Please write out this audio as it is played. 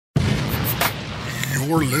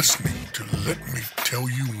You're listening to Let Me Tell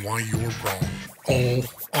You Why You're Wrong, all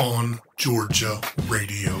on Georgia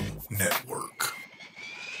Radio Network.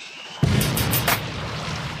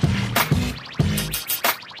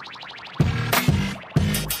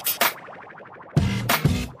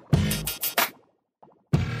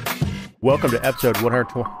 Welcome to episode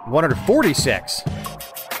 146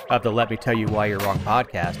 of the Let Me Tell You Why You're Wrong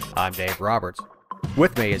podcast. I'm Dave Roberts.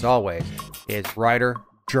 With me, as always, is writer,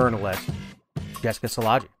 journalist, Jessica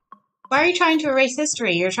Szilagyi. Why are you trying to erase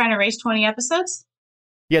history? You're trying to erase 20 episodes?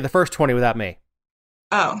 Yeah, the first 20 without me.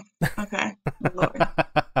 Oh, okay. Lord.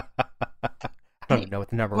 I don't even know what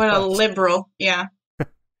the number What was. a liberal, yeah.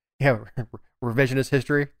 Yeah, revisionist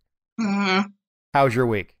history. Mm-hmm. How was your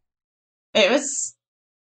week? It was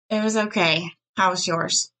okay. How was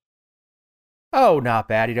yours? Oh, not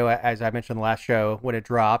bad. You know, as I mentioned in the last show, when it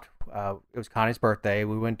dropped, it was Connie's birthday.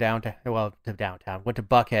 We went to downtown, went to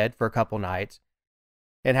Buckhead for a couple nights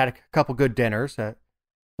and had a couple good dinners. The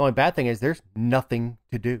only bad thing is there's nothing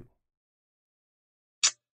to do.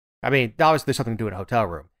 I mean, obviously there's something to do in a hotel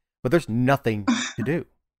room, but there's nothing to do.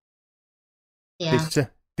 Yeah.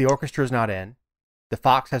 The orchestra's not in. The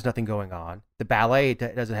Fox has nothing going on. The ballet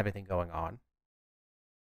doesn't have anything going on.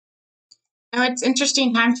 No, it's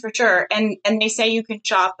interesting times for sure. And they say you can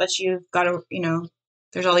shop, but you've got to,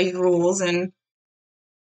 there's all these rules and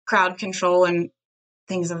crowd control and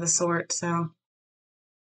things of the sort. So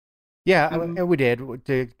yeah, and we did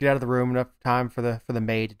to get out of the room enough time for the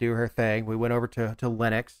maid to do her thing. We went over to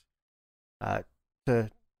Linux to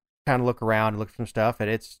kind of look around and look for some stuff, and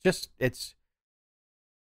it's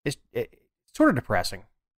sort of depressing.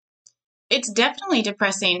 It's definitely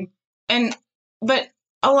depressing, but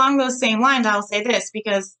along those same lines, I'll say this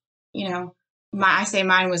because I say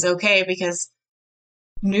mine was okay because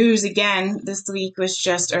news again this week was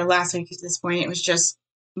just, or last week at this point, it was just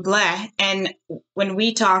bleh. And when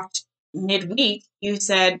we talked midweek, you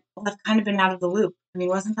said, well, I've kind of been out of the loop. I mean,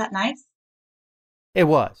 wasn't that nice? It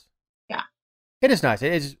was. Yeah. It is nice.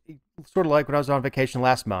 It is sort of like when I was on vacation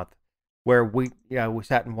last month, where we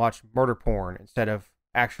sat and watched murder porn instead of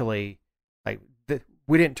actually,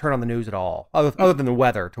 we didn't turn on the news at all, other than the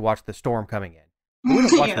weather to watch the storm coming in. But we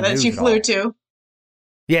didn't watch the news you at flew all. to.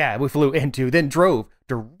 Yeah, we flew into, then drove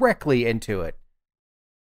directly into it.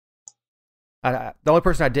 The only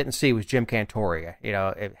person I didn't see was Jim Cantori.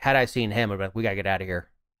 Had I seen him, I'd be like, we got to get out of here.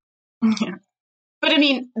 Yeah. But I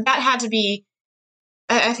mean, that had to be,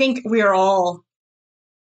 I think we are all,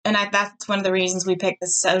 and that's one of the reasons we picked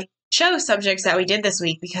the show subjects that we did this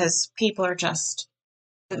week, because people are just,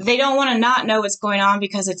 they don't want to not know what's going on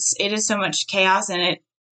because it is so much chaos and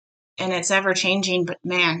it's ever changing. But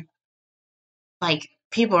man,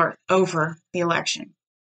 people are over the election.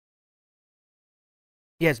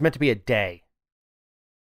 Yeah, it's meant to be a day.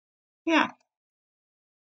 Yeah.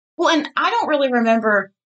 Well, and I don't really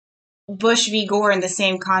remember Bush v. Gore in the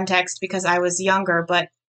same context because I was younger, but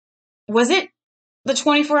was it the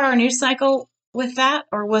 24-hour news cycle with that?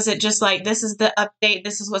 Or was it just like, this is the update,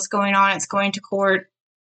 this is what's going on, it's going to court,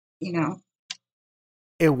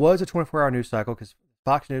 It was a 24-hour news cycle because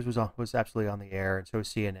Fox News was absolutely on the air, and so was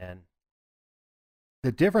CNN.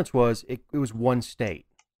 The difference was it was one state.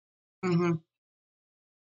 Mm-hmm.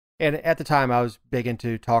 And at the time, I was big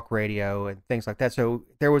into talk radio and things like that. So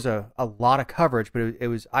there was a lot of coverage, but it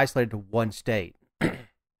was isolated to one state.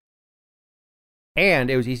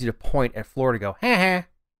 And it was easy to point at Florida and go, ha ha.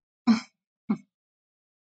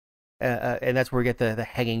 And that's where we get the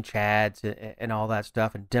hanging chads and all that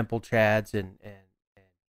stuff, and dimple chads and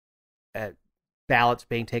ballots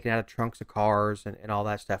being taken out of trunks of cars and all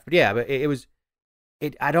that stuff. But yeah, it was,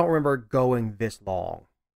 I don't remember going this long.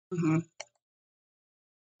 Mm-hmm.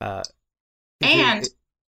 And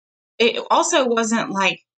it also wasn't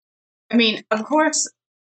like, I mean, of course,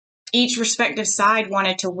 each respective side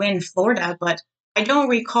wanted to win Florida, but I don't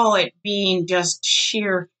recall it being just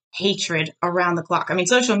sheer hatred around the clock. I mean,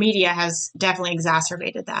 social media has definitely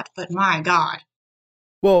exacerbated that, but my God.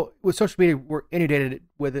 Well, with social media, we're inundated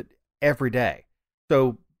with it every day.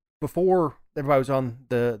 So before everybody was on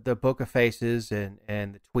the Book of Faces and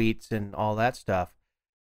the tweets and all that stuff,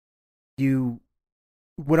 you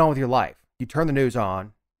went on with your life. You turn the news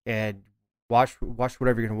on and watch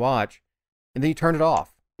whatever you're going to watch, and then you turn it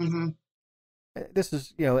off. Mm-hmm. This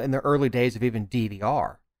is, in the early days of even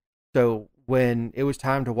DVR. So when it was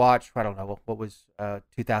time to watch, I don't know, what was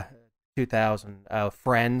 2000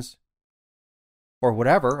 Friends or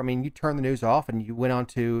whatever, I mean, you turn the news off and you went on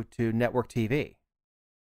to network TV.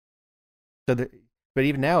 But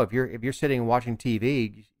even now, if you're sitting and watching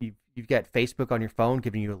TV, you've got Facebook on your phone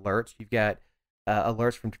giving you alerts. You've got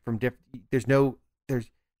alerts from different.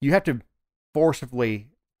 You have to forcibly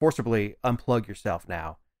unplug yourself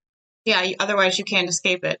now. Yeah, otherwise you can't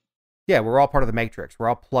escape it. Yeah, we're all part of the matrix. We're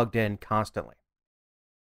all plugged in constantly.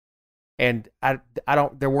 And I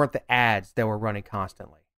don't. There weren't the ads that were running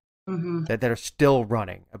constantly that are still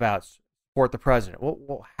running about support the president.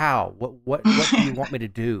 Well, how? What do you want me to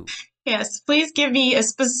do? Yes, please give me a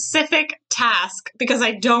specific task because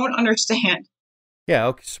I don't understand. Yeah,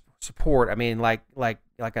 okay, support. I mean, like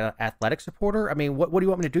an athletic supporter. I mean, what do you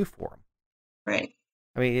want me to do for them? Right.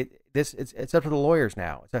 I mean, it's up to the lawyers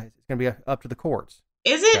now. It's going to be up to the courts.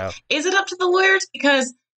 Is it? Is it up to the lawyers?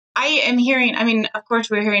 Because I am hearing. I mean, of course,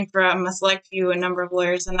 we're hearing from a select few, a number of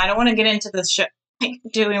lawyers, and I don't want to get into this shit, like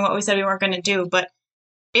doing what we said we weren't going to do. But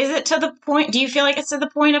is it to the point? Do you feel like it's to the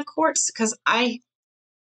point of courts? Because I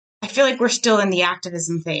feel like we're still in the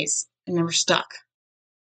activism phase, and then we're stuck.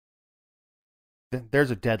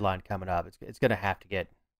 There's a deadline coming up. It's going to have to get.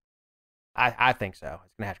 I think so.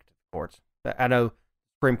 It's going to have to get to the courts. I know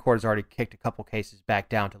Supreme Court has already kicked a couple cases back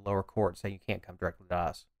down to lower courts, saying you can't come directly to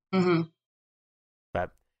us. Mm-hmm.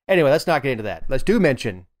 But anyway, let's not get into that. Let's do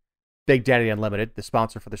mention Big Daddy Unlimited, the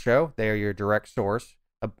sponsor for the show. They are your direct source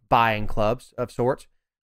of buying clubs of sorts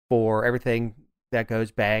for everything that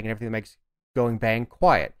goes bang and everything that makes going bang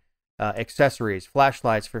quiet. Accessories,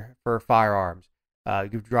 flashlights for firearms.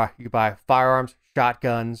 You buy firearms,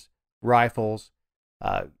 shotguns, rifles.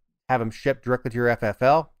 Have them shipped directly to your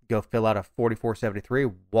FFL. Go fill out a 4473,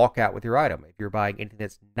 walk out with your item. If you're buying anything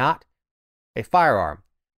that's not a firearm,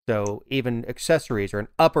 so even accessories or an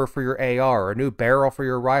upper for your AR or a new barrel for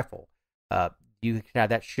your rifle, you can have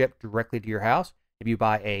that shipped directly to your house. If you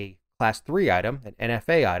buy a Class 3 item, an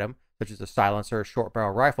NFA item, such as a silencer or a short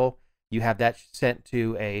barrel rifle, you have that sent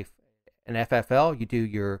to an FFL. You do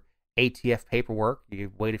your ATF paperwork.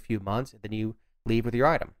 You wait a few months, and then you leave with your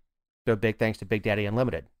item. So big thanks to Big Daddy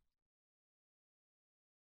Unlimited.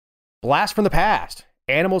 Blast from the past.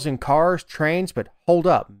 Animals in cars, trains, but hold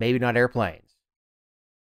up, maybe not airplanes.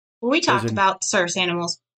 Well, we talked about service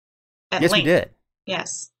animals at Yes, length. we did.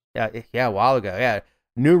 Yes. Yeah, a while ago. Yeah.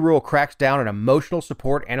 New rule cracks down on emotional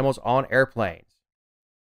support animals on airplanes.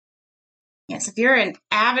 Yes, if you're an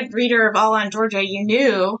avid reader of All on Georgia, you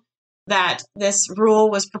knew that this rule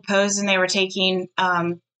was proposed and they were taking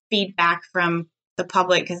feedback from the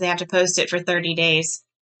public because they have to post it for 30 days.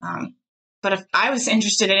 But if I was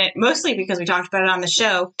interested in it, mostly because we talked about it on the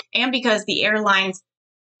show and because the airlines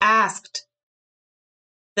asked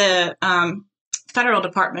the Federal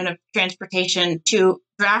Department of Transportation to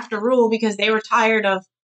draft a rule because they were tired of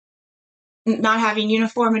not having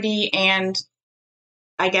uniformity and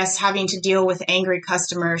I guess having to deal with angry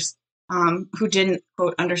customers who didn't,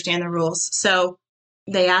 quote, understand the rules. So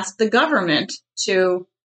they asked the government to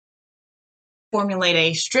formulate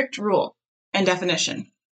a strict rule and definition.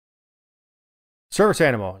 Service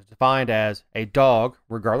animal is defined as a dog,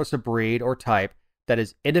 regardless of breed or type, that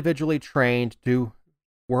is individually trained to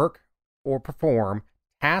work or perform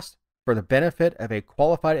tasks for the benefit of a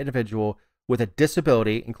qualified individual with a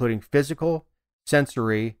disability, including physical,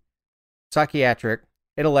 sensory, psychiatric,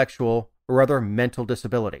 intellectual, or other mental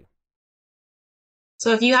disability.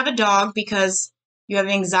 So if you have a dog because you have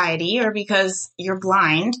anxiety or because you're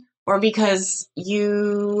blind or because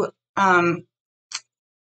you,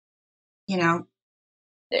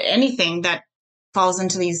 anything that falls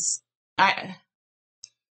into these, a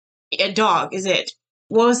dog is it?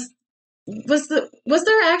 Was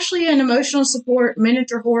there actually an emotional support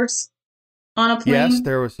miniature horse on a plane? Yes,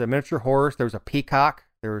 there was a miniature horse. There was a peacock.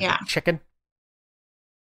 There was a chicken.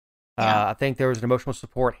 I think there was an emotional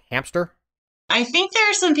support hamster. I think there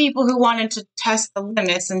are some people who wanted to test the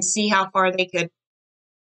limits and see how far they could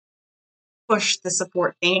push the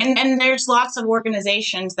support thing. And there's lots of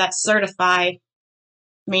organizations that certify. I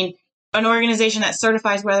mean, an organization that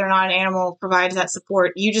certifies whether or not an animal provides that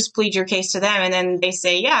support, you just plead your case to them, and then they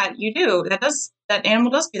say, yeah, you do. That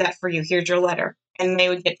animal does do that for you. Here's your letter. And they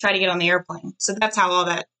would try to get on the airplane. So that's how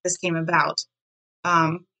this came about.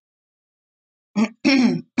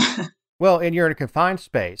 Well, and you're in a confined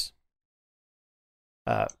space.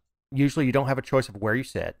 Usually you don't have a choice of where you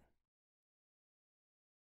sit.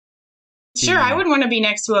 Sure, I would want to be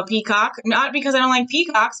next to a peacock, not because I don't like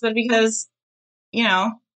peacocks, but because,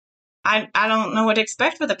 I don't know what to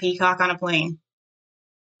expect with a peacock on a plane.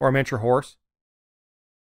 Or a miniature horse.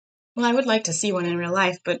 Well, I would like to see one in real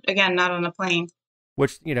life, but again, not on a plane.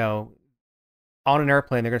 Which, on an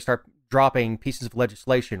airplane, they're going to start dropping pieces of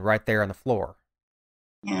legislation right there on the floor.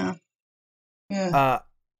 Yeah.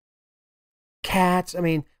 Cats. I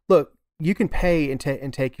mean, look, you can pay and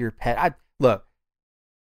take your pet. Look,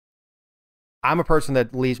 I'm a person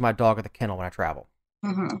that leaves my dog at the kennel when I travel.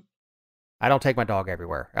 Mm-hmm. I don't take my dog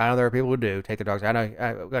everywhere. I know there are people who do take their dogs. I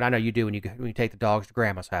know you do when you take the dogs to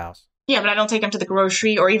grandma's house. Yeah, but I don't take them to the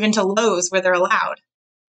grocery or even to Lowe's where they're allowed.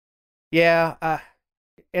 Yeah,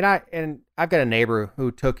 and I've got a neighbor who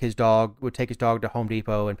would take his dog to Home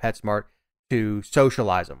Depot and PetSmart to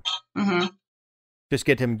socialize him, just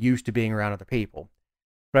get him used to being around other people.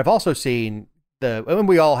 But I've also seen and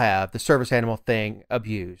we all have the service animal thing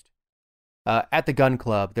abused. At the gun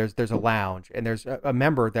club, there's a lounge, and there's a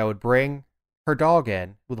member that would bring her dog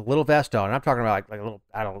in with a little vest on. And I'm talking about like a little,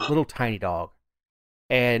 I don't know, little tiny dog,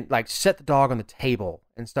 and like set the dog on the table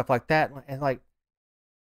and stuff like that. And like,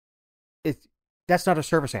 that's not a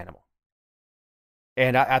service animal.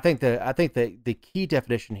 And I think the key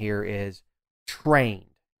definition here is trained,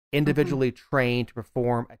 individually trained to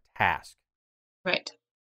perform a task. Right.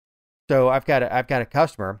 So I've got a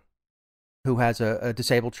customer who has a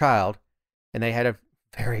disabled child, and they had a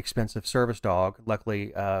very expensive service dog. Luckily,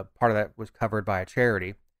 part of that was covered by a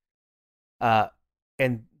charity.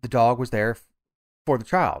 And the dog was there for the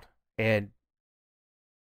child, and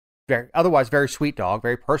otherwise very sweet dog,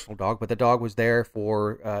 very personal dog. But the dog was there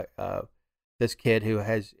for this kid who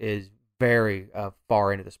is very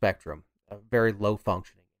far into the spectrum, a very low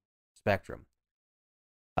functioning spectrum.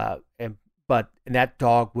 And that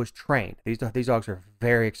dog was trained. These dogs are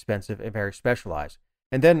very expensive and very specialized.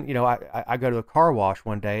 And then, I go to a car wash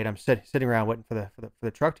one day, and I'm sitting around waiting for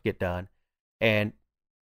the truck to get done, and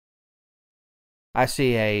I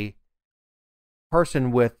see a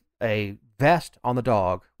person with a vest on the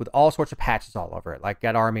dog with all sorts of patches all over it, like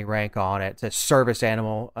got Army rank on it. It says service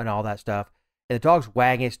animal and all that stuff. And the dog's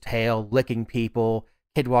wagging its tail, licking people.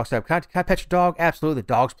 Kid walks up. Can I pet your dog? Absolutely. The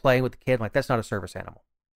dog's playing with the kid. Like, that's not a service animal.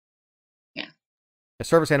 Yeah. A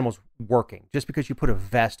service animal's working. Just because you put a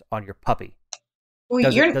vest on your puppy. Well,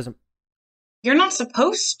 doesn't. You're not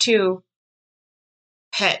supposed to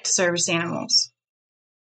pet service animals.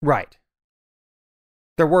 Right.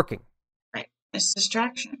 They're working. Right. It's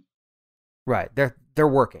distraction. Right. They're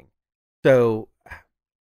working. So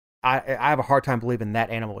I have a hard time believing that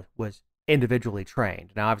animal was individually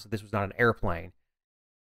trained. Now, obviously, this was not an airplane.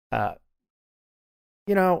 I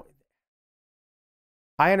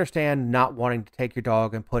understand not wanting to take your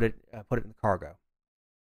dog and put it in the cargo,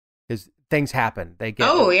 because things happen. The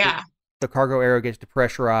cargo area gets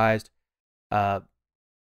depressurized.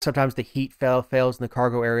 Sometimes the heat fails in the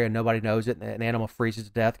cargo area and nobody knows it, and an animal freezes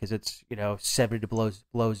to death because it's 70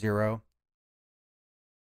 below zero.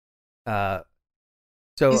 So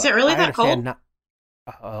is it really that cold?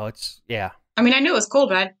 It's yeah. I mean, I knew it was cold,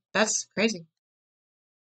 but that's crazy.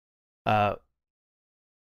 So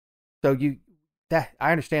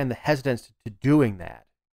I understand the hesitance to doing that,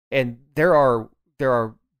 and there are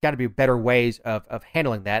got to be better ways of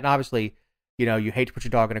handling that. And obviously, you hate to put your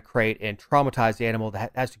dog in a crate and traumatize the animal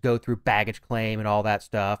that has to go through baggage claim and all that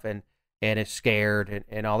stuff, and is scared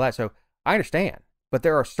and all that. So I understand, but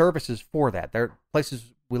there are services for that. There are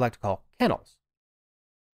places we like to call kennels,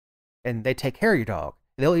 and they take care of your dog.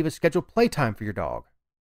 They'll even schedule playtime for your dog.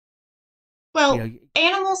 Well,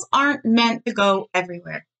 animals aren't meant to go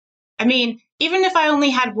everywhere. I mean, even if I only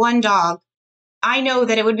had one dog, I know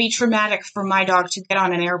that it would be traumatic for my dog to get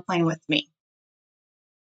on an airplane with me.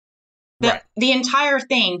 The entire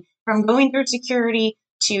thing, from going through security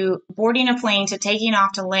to boarding a plane to taking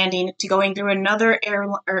off to landing to going through another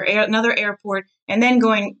another airport, and then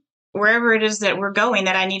going wherever it is that we're going,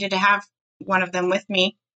 that I needed to have one of them with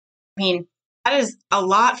me. I mean, that is a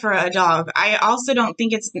lot for a dog. I also don't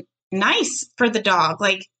think it's nice for the dog.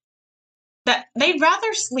 Like, that they'd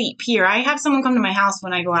rather sleep here. I have someone come to my house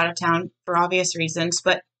when I go out of town for obvious reasons,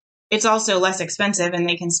 but it's also less expensive and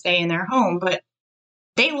they can stay in their home. But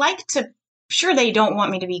they like to, sure, they don't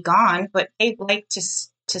want me to be gone, but they like to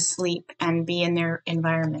sleep and be in their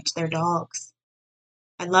environment. They're dogs.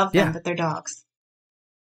 I love them, but they're dogs.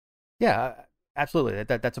 Yeah, absolutely.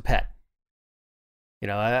 That's a pet.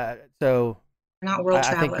 So not world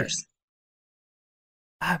travelers.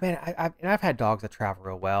 I've had dogs that travel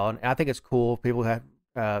real well, and I think it's cool. People who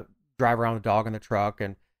drive around with the dog in the truck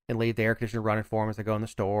and leave the air conditioner running for them as they go in the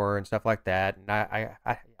store and stuff like that. And I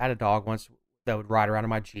had a dog once that would ride around in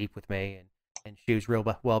my Jeep with me, and she was real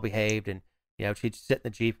well behaved, and she'd sit in the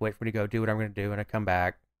Jeep, wait for me to go do what I'm going to do, and I'd come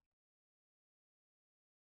back.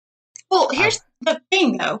 Well, here's the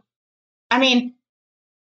thing, though. I mean,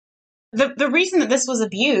 the reason that this was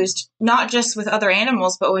abused, not just with other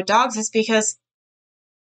animals, but with dogs, is because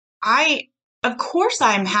of course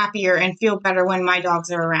I'm happier and feel better when my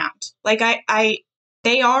dogs are around. Like that's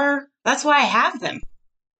why I have them.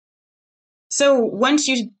 So once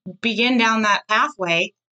you begin down that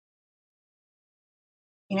pathway,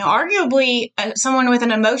 arguably someone with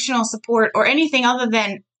an emotional support or anything other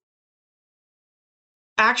than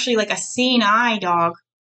actually like a seeing eye dog,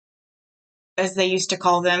 as they used to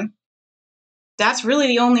call them, that's really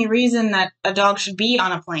the only reason that a dog should be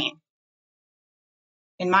on a plane,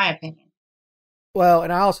 in my opinion. Well,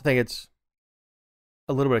 and I also think it's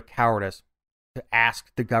a little bit of cowardice to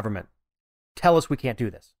ask the government, tell us we can't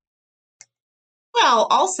do this. Well,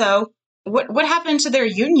 also, what happened to their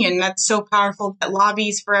union that's so powerful that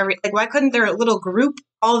lobbies for why couldn't their little group,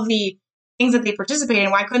 all of the things that they participate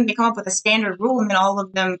in, why couldn't they come up with a standard rule and then all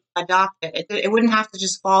of them adopt it? It wouldn't have to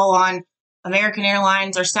just fall on American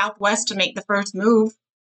Airlines or Southwest to make the first move.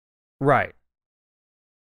 Right.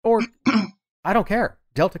 Or, I don't care.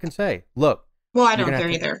 Delta can say, look. Well, I don't care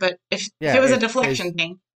either, but if it was a deflection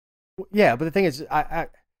thing. Yeah, but the thing is,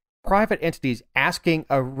 private entities asking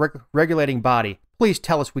a regulating body, please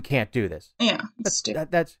tell us we can't do this. Yeah, it's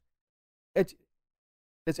stupid. It's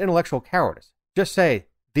intellectual cowardice. Just say,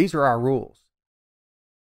 these are our rules.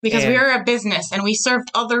 Because we are a business and we serve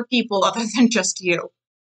other people other than just you.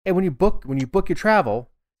 And when you book your travel,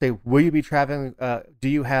 say, will you be traveling? Do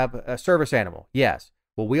you have a service animal? Yes.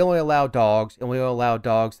 Well, we only allow dogs, and we only allow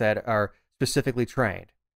dogs that are specifically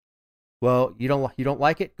trained. Well, you don't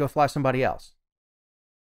like it? Go fly somebody else.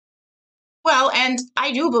 Well, and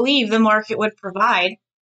I do believe the market would provide,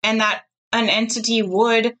 and that an entity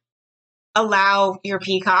would allow your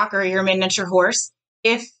peacock or your miniature horse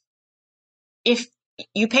if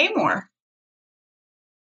you pay more.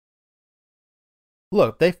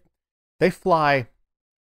 Look, they fly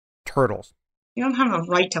turtles. You don't have a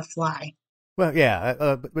right to fly. Well,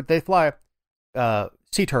 yeah, but they fly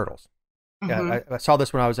sea turtles. Mm-hmm. Yeah, I saw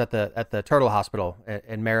this when I was at the turtle hospital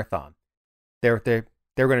in Marathon. They were going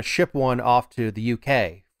to ship one off to the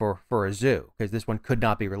UK for a zoo because this one could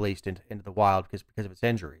not be released into the wild because of its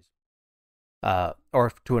injuries,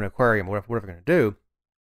 or to an aquarium, whatever they're going to do.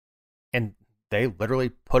 And they literally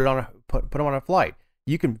put them on a flight.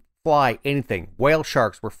 You can fly anything. Whale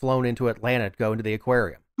sharks were flown into Atlanta to go into the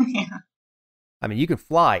aquarium. Yeah. I mean, you can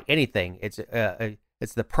fly anything. It's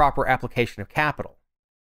the proper application of capital.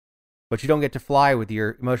 But you don't get to fly with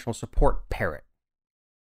your emotional support parrot.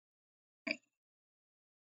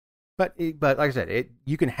 But like I said,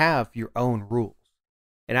 you can have your own rules.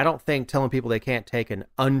 And I don't think telling people they can't take an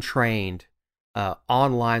untrained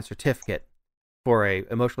online certificate for a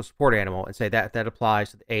emotional support animal and say that applies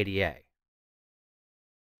to the ADA.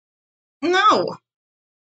 No.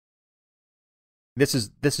 This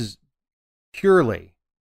is purely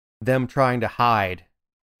them trying to hide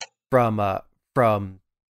from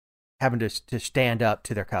having to stand up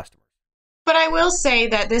to their customers. But I will say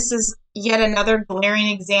that this is yet another glaring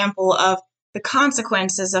example of the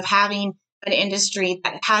consequences of having an industry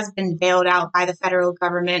that has been bailed out by the federal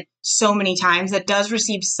government so many times, that does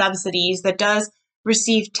receive subsidies, that does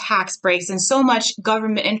receive tax breaks, and so much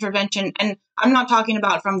government intervention. And I'm not talking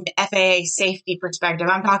about from the FAA safety perspective.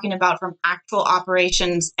 I'm talking about from actual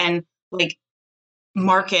operations and like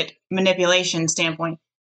market manipulation standpoint.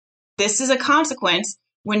 This is a consequence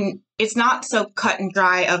when it's not so cut and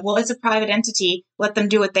dry of, well, it's a private entity, let them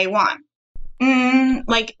do what they want.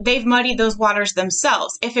 Like they've muddied those waters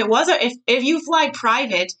themselves. If it was if you fly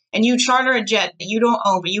private and you charter a jet that you don't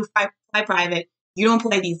own, but you fly private, you don't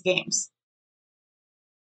play these games.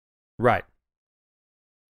 Right.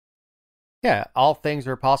 Yeah, all things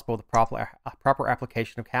are possible with the proper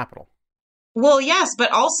application of capital. Well, yes,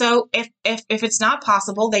 but also if it's not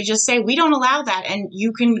possible, they just say we don't allow that, and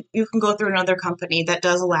you can go through another company that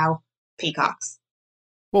does allow peacocks.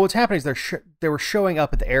 Well, what's happening is they were showing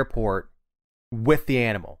up at the airport with the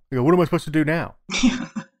animal. You go, what am I supposed to do now?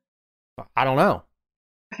 I don't know.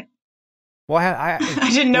 Well, I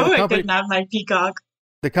didn't know I couldn't have my peacock.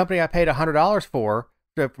 The company I paid $100 for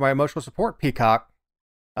my emotional support peacock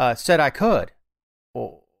said I could.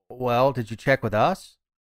 Well, did you check with us?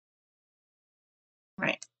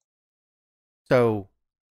 Right. So,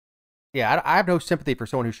 yeah, I have no sympathy for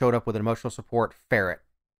someone who showed up with an emotional support ferret.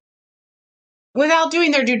 Without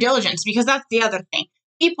doing their due diligence, because that's the other thing.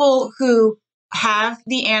 People who have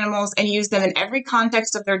the animals and use them in every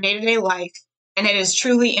context of their day-to-day life, and it is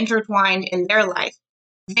truly intertwined in their life,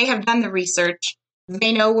 they have done the research,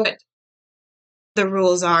 they know what the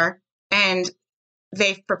rules are, and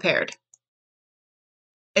they've prepared.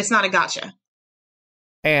 It's not a gotcha.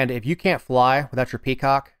 And if you can't fly without your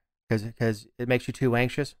peacock because it makes you too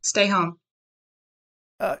anxious, stay home.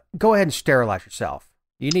 Go ahead and sterilize yourself.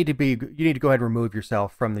 You need to go ahead and remove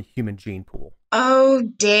yourself from the human gene pool. Oh,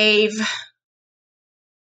 Dave.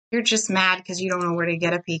 You're just mad because you don't know where to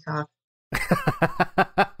get a peacock.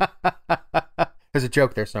 There's a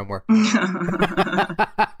joke there somewhere.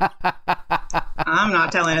 I'm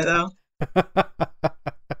not telling it, though.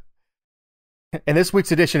 In this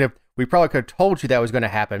week's edition of We Probably Could Have Told You That Was Going to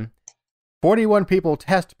Happen, 41 people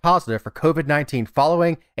test positive for COVID-19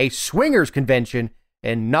 following a swingers convention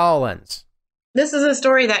in New Orleans. This is a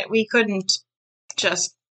story that we couldn't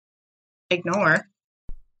just ignore.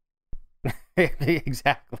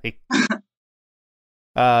 Exactly.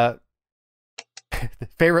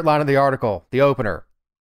 Favorite line of the article, the opener.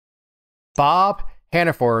 Bob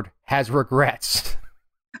Hannaford has regrets.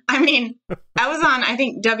 I mean, I was on, I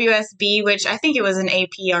think, WSB, which I think it was an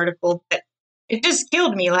AP article, but it just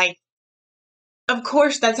killed me. Like, of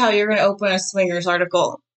course, that's how you're going to open a swingers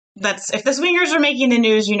article. If the swingers are making the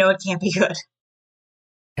news, you know it can't be good.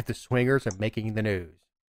 If the swingers are making the news.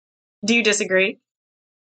 Do you disagree?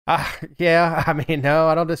 Yeah, I mean, no,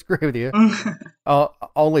 I don't disagree with you.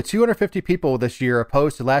 Only 250 people this year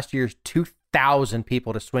opposed to last year's 2,000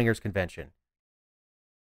 people to swingers convention.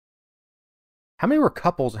 How many were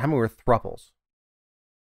couples and how many were thruples?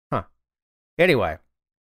 Huh. Anyway,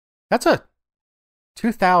 that's a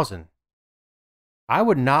 2,000. I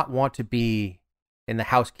would not want to be in the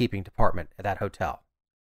housekeeping department at that hotel.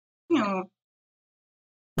 No.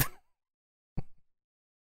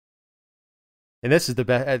 And this is the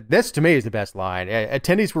best. This to me is the best line.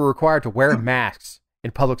 Attendees were required to wear masks in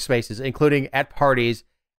public spaces, including at parties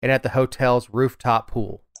and at the hotel's rooftop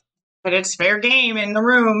pool. But it's fair game in the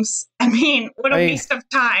rooms. I mean, what a waste of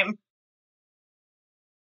time.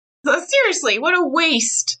 So, seriously, what a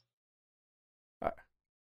waste.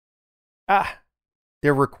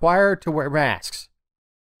 They're required to wear masks.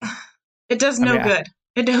 It does no good.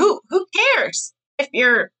 Who cares if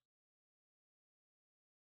you're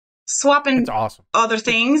swapping awesome. Other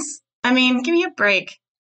things? I mean, give me a break.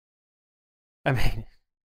 I mean,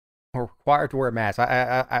 we're required to wear masks.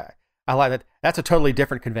 I like that. That's a totally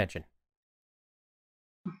different convention.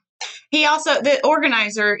 He also, the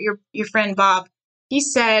organizer, your friend Bob, he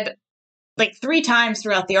said like 3 times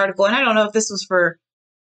throughout the article, and I don't know if this was for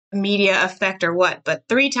media effect or what, but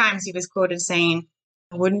 3 times he was quoted saying,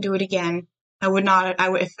 "I wouldn't do it again. I would not.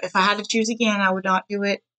 If I had to choose again, I would not do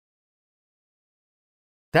it."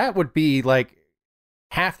 That would be like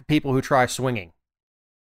half the people who try swinging.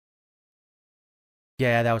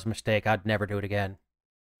 Yeah, that was a mistake. I'd never do it again.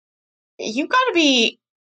 You got to be.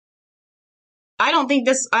 I don't think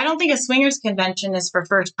a swingers convention is for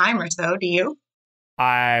first timers, though. Do you?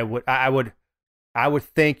 I would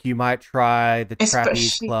think you might try the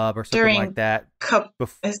trapeze club or something like that.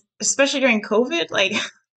 Especially during COVID, like.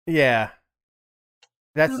 Yeah.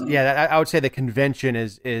 I would say the convention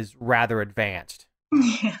is rather advanced.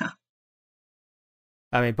 Yeah.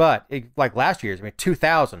 I mean, but like last year's,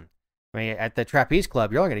 2,000. I mean, at the trapeze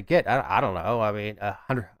club, you're only going to get, I don't know,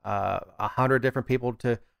 100 different people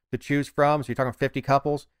to choose from. So you're talking 50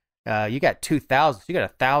 couples. You got 2,000. So you got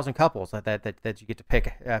 1,000 couples that you get to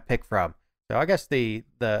pick from. So I guess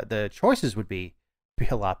the choices would be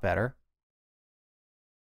a lot better.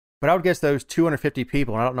 But I would guess those 250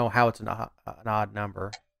 people, and I don't know how it's an odd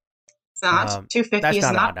number. It's not. 250 is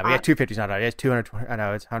not odd. Yeah, 250 is not odd. It's 220. I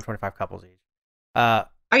know it's 125 couples each.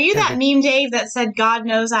 Are you that meme, Dave, that said, "God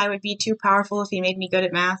knows I would be too powerful if he made me good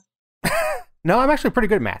at math"? No, I'm actually pretty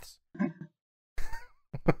good at maths.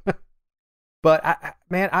 But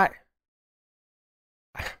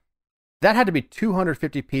that had to be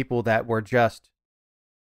 250 people that were just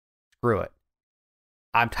screw it.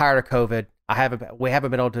 I'm tired of COVID. We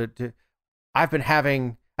haven't been able to. I've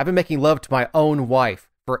been making love to my own wife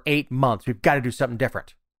for 8 months. We've got to do something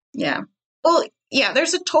different. Yeah. Well, yeah.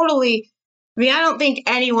 There's a totally. I mean, I don't think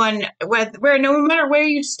anyone, no matter where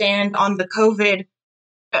you stand on the COVID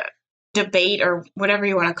debate or whatever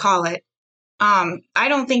you want to call it, I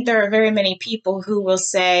don't think there are very many people who will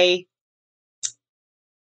say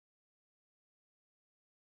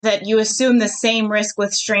that you assume the same risk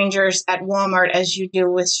with strangers at Walmart as you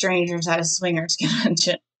do with strangers at a swingers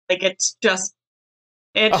convention. Like it's just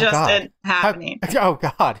happening. Oh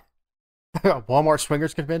God. Walmart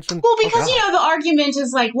swingers convention? Well, because the argument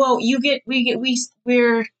is like, well,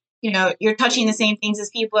 we're you're touching the same things as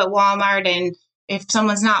people at Walmart, and if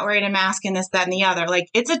someone's not wearing a mask and this, that, and the other, like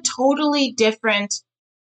it's a totally different.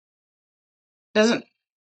 Doesn't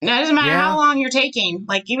matter how long you're taking.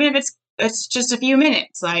 Like even if it's just a few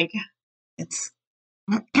minutes, like it's.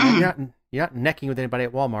 you're not necking with anybody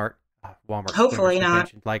at Walmart. Walmart. Hopefully not.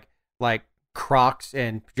 Like Crocs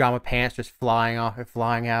and pajama pants just flying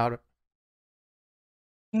out.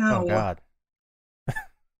 No. Oh God.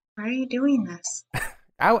 Why are you doing this?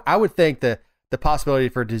 I would think the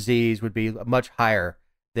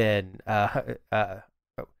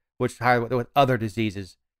which higher with other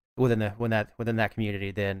diseases within that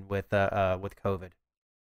community than with COVID.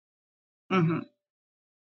 Mm-hmm.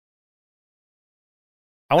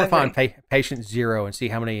 I want to find patient 0 and see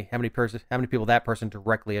how many people that person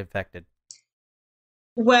directly affected.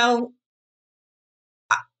 Well,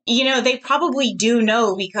 they probably do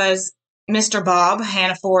know, because Mr. Bob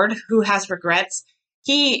Hannaford, who has regrets,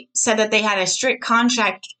 he said that they had a strict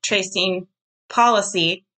contact tracing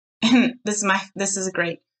policy. And this is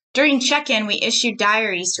great. During check-in, we issued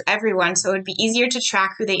diaries to everyone so it would be easier to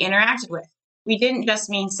track who they interacted with. We didn't just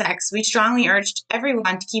mean sex. We strongly urged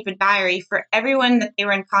everyone to keep a diary for everyone that they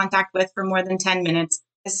were in contact with for more than 10 minutes,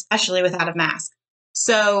 especially without a mask.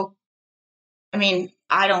 So, I mean,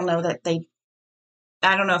 I don't know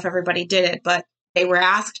if everybody did it, but they were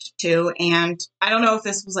asked to, and I don't know if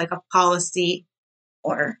this was like a policy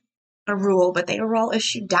or a rule, but they were all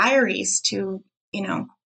issued diaries to,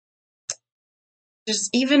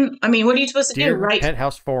 just even, I mean, what are you supposed to do, right?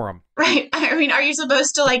 Penthouse Forum. Right. I mean, are you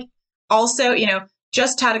supposed to also,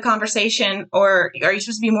 just had a conversation, or are you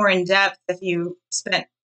supposed to be more in depth if you spent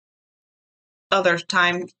other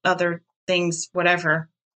things, whatever?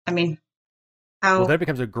 I mean, how? Well, then it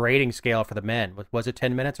becomes a grading scale for the men. Was it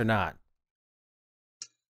 10 minutes or not?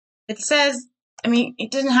 It says, I mean,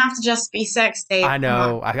 it doesn't have to just be sex, Dave. I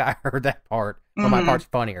know. I heard that part, but my part's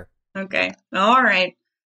funnier. Okay. All right.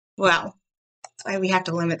 Well, that's why we have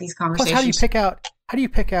to limit these conversations. Plus, how do you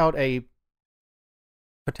pick out a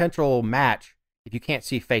potential match if you can't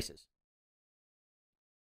see faces?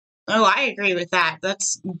 Oh, I agree with that.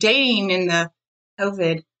 That's dating in the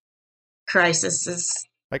COVID crisis is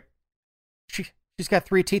like she's got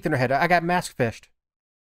 3 teeth in her head. I got mask fished.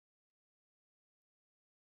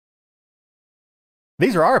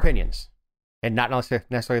 These are our opinions, and not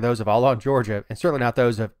necessarily those of All on Georgia, and certainly not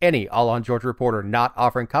those of any All on Georgia reporter not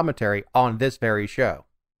offering commentary on this very show.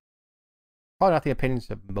 Probably not the opinions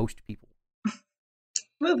of most people.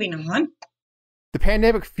 Moving on. The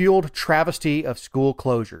pandemic fueled travesty of school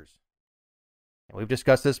closures. And we've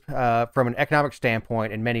discussed this from an economic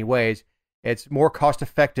standpoint in many ways. It's more cost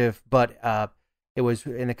effective, but it was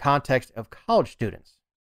in the context of college students.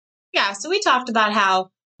 Yeah, so we talked about how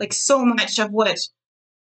so much of what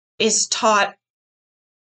is taught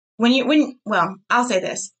I'll say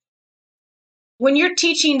this. When you're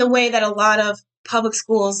teaching the way that a lot of public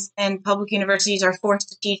schools and public universities are forced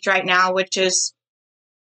to teach right now, which is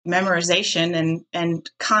memorization and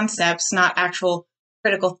concepts, not actual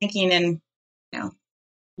critical thinking and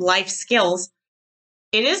life skills,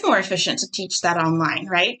 it is more efficient to teach that online,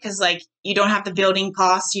 right? Because you don't have the building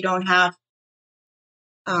costs, you don't have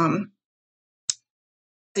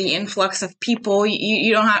the influx of people,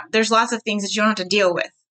 you don't have, there's lots of things that you don't have to deal with.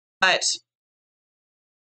 But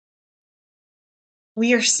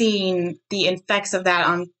we are seeing the effects of that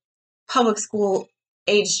on public school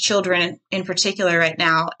aged children in particular right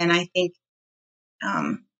now, and I think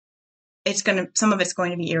some of it's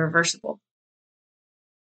going to be irreversible.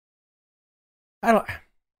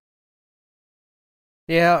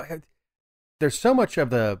 There's so much of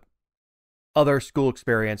the other school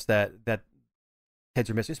experience that kids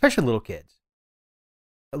are missing, especially little kids.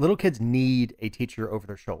 Little kids need a teacher over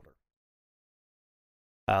their shoulder.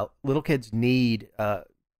 Little kids need,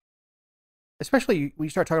 especially when you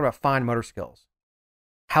start talking about fine motor skills,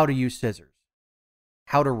 how to use scissors,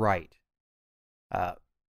 how to write,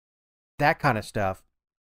 that kind of stuff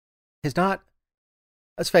is not,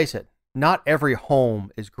 let's face it, not every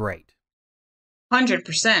home is great.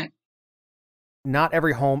 100%. Not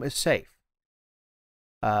every home is safe.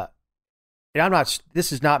 And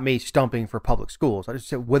this is not me stumping for public schools. I just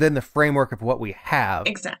said within the framework of what we have.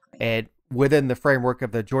 Exactly. And within the framework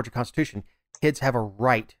of the Georgia Constitution, kids have a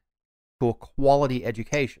right to a quality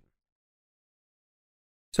education.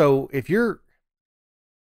 So if you're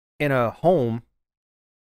in a home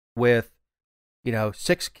with,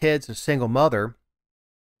 6 kids, a single mother,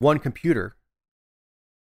 1 computer,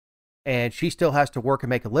 and she still has to work and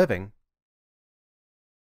make a living,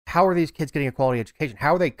 how are these kids getting a quality education?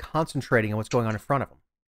 How are they concentrating on what's going on in front of them?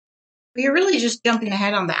 You're really just jumping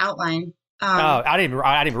ahead on the outline. I didn't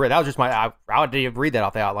read. That was just I didn't even read that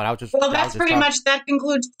off the outline. That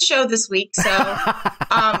concludes the show this week.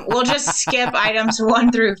 So we'll just skip items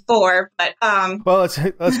 1 through 4. But well,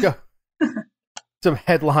 let's go. Some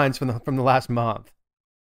headlines from the last month.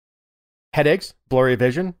 Headaches, blurry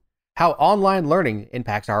vision, how online learning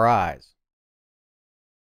impacts our eyes.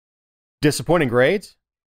 Disappointing grades,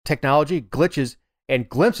 technology, glitches, and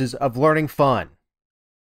glimpses of learning fun.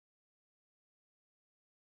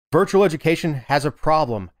 Virtual education has a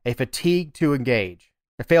problem, a fatigue to engage.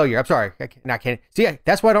 A failure. I'm sorry. I can't. See,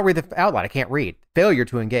 that's why I don't read the outline. I can't read. Failure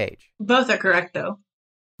to engage. Both are correct, though.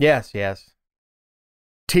 Yes.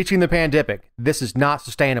 Teaching the pandemic. This is not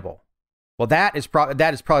sustainable. Well, that is probably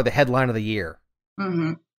the headline of the year.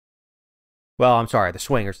 Mm-hmm. Well, I'm sorry. The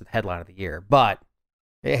Swingers is the headline of the year. But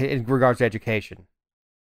in regards to education,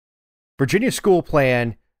 Virginia school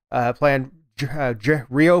plan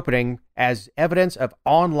reopening as evidence of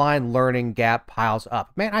online learning gap piles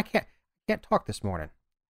up. Man, I can't talk this morning.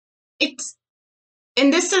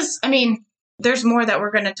 And this is, I mean, there's more that we're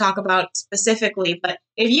going to talk about specifically, but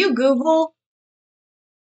if you Google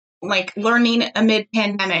like learning amid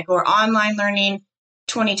pandemic or online learning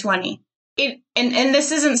 2020, and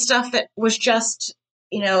this isn't stuff that was just,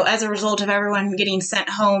 as a result of everyone getting sent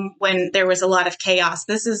home when there was a lot of chaos.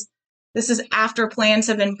 This is after plans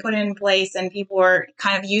have been put in place and people are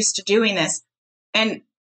kind of used to doing this. And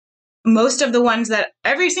most of the ones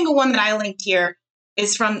every single one that I linked here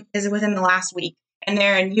is within the last week. And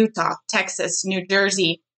they're in Utah, Texas, New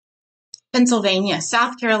Jersey, Pennsylvania,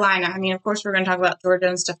 South Carolina. I mean, of course, we're going to talk about Georgia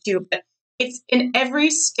and stuff too, but it's in every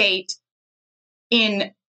state,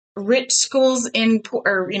 in rich schools,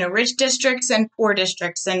 rich districts and poor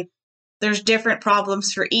districts. And there's different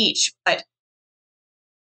problems for each. But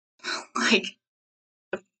like,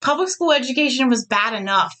 public school education was bad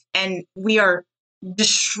enough, and we are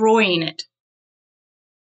destroying it.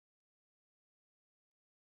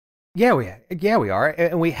 Yeah, we are,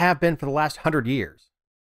 and we have been for the last 100 years.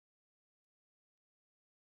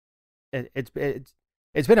 It's been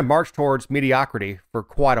a march towards mediocrity for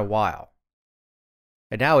quite a while,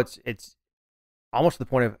 and now it's almost to the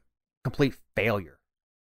point of complete failure.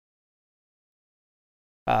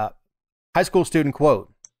 High school student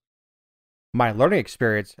quote: "My learning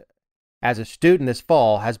experience as a student this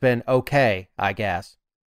fall has been okay, I guess.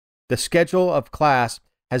 The schedule of class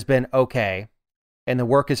has been okay, and the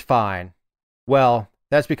work is fine. Well,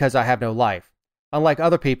 that's because I have no life. Unlike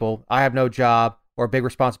other people, I have no job or big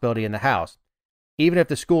responsibility in the house. Even if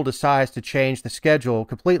the school decides to change the schedule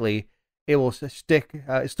completely, it will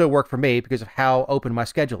still work for me because of how open my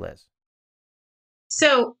schedule is."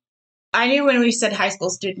 So I knew when we said high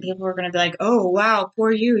school student, people were going to be like, "Oh, wow,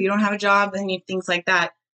 poor you. You don't have a job," and things like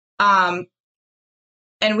that. And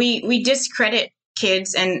we discredit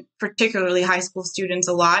kids and particularly high school students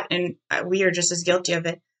a lot, and we are just as guilty of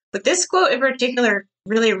it. But this quote in particular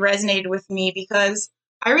really resonated with me because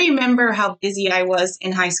I remember how busy I was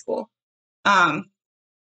in high school. I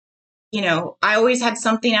always had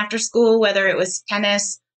something after school, whether it was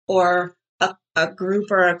tennis or a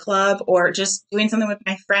group or a club or just doing something with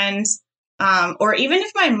my friends. Or even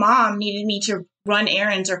if my mom needed me to run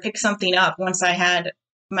errands or pick something up once I had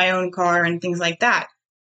my own car and things like that.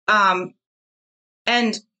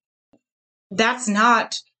 And that's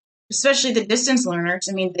not, especially the distance learners.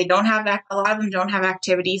 I mean, they don't have a lot of them don't have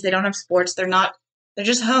activities. They don't have sports. They're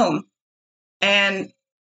just home, and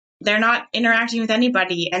they're not interacting with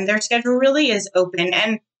anybody, and their schedule really is open.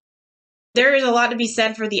 And there is a lot to be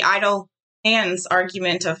said for the idle hands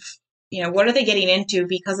argument of, what are they getting into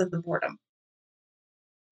because of the boredom?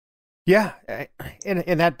 Yeah,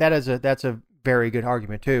 and that's a very good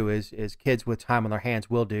argument too. Is kids with time on their hands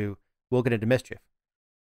will get into mischief.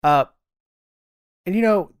 And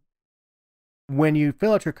when you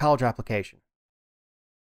fill out your college application,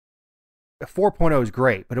 a 4.0 is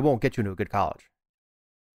great, but it won't get you into a good college.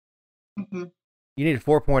 Mm-hmm. You need a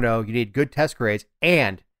 4.0. You need good test grades,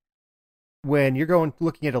 and when you're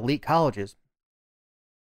looking at elite colleges,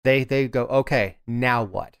 they go, okay, now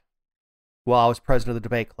what? Well, I was president of the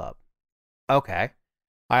debate club. Okay.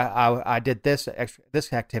 I did this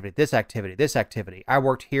activity. I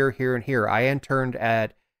worked here, and here. I interned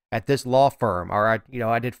at this law firm, or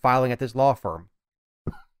I did filing at this law firm.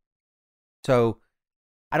 So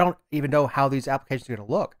I don't even know how these applications are going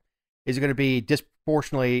to look. Is it going to be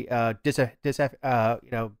disproportionately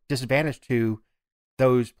disadvantaged to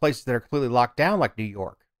those places that are completely locked down, like New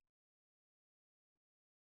York?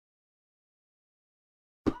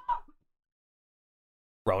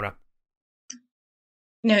 Rona.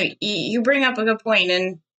 No, you bring up a good point,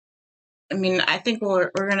 and I mean, I think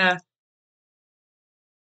we're gonna.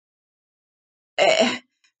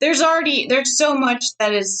 There's so much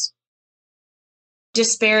that is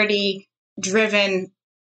disparity driven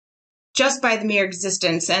just by the mere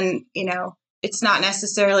existence, and it's not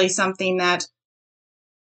necessarily something that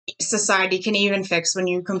society can even fix when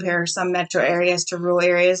you compare some metro areas to rural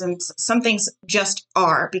areas, and some things just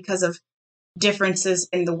are because of differences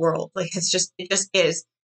in the world. Like it just is.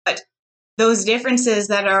 But those differences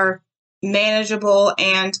that are manageable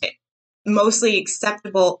and mostly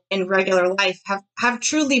acceptable in regular life have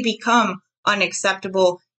truly become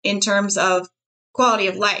unacceptable in terms of quality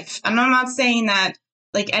of life. And I'm not saying that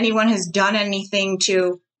like anyone has done anything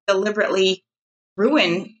to deliberately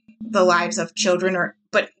ruin the lives of children,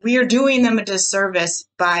 but we are doing them a disservice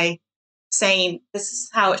by saying this is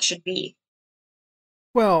how it should be.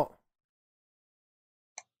 Well,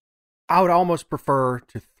 I would almost prefer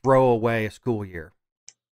to throw away a school year.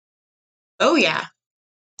 Oh, yeah.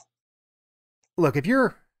 Look, if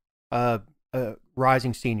you're a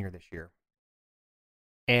rising senior this year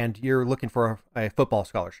and you're looking for a football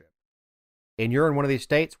scholarship and you're in one of these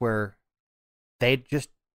states where they're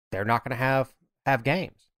not going to have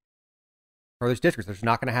games, or those districts, there's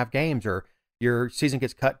not going to have games, or your season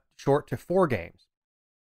gets cut short to 4 games.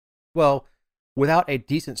 Well, without a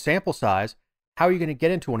decent sample size, how are you going to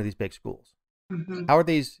get into one of these big schools? Mm-hmm. How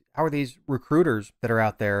are these recruiters that are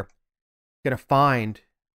out there going to find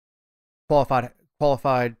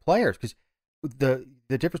qualified players? Because the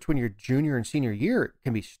difference between your junior and senior year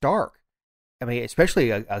can be stark. I mean,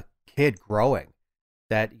 especially a kid growing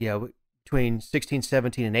that, between 16,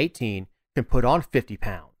 17, and 18 can put on 50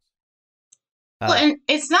 pounds. Well, and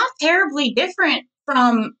it's not terribly different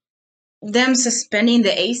from them suspending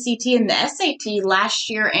the ACT and the SAT last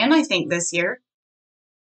year and I think this year.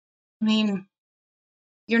 I mean,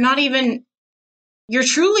 you're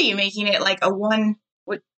truly making it like a one,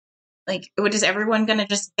 what is everyone going to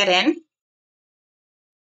just get in?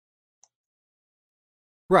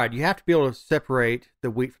 Right. You have to be able to separate the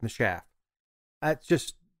wheat from the chaff. That's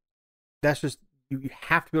just, you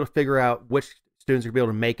have to be able to figure out which students are going to be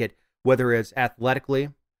able to make it, whether it's athletically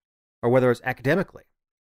or whether it's academically.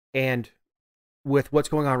 And with what's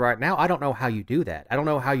going on right now, I don't know how you do that. I don't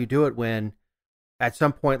know how you do it when at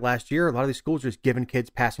some point last year, a lot of these schools are just giving kids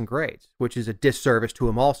passing grades, which is a disservice to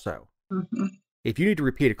them also. Mm-hmm. If you need to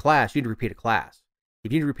repeat a class, you need to repeat a class.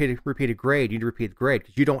 If you need to repeat a grade, you need to repeat the grade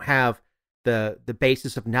because you don't have the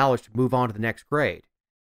basis of knowledge to move on to the next grade.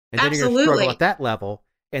 And then you're going to struggle at that level,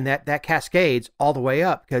 and that cascades all the way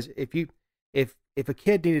up, because if a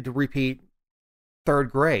kid needed to repeat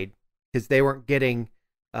 3rd grade because they weren't getting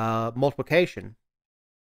multiplication,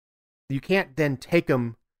 you can't then take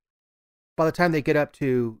them by the time they get up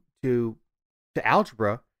to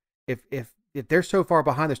algebra. If they're so far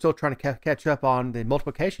behind, they're still trying to catch up on the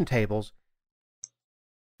multiplication tables.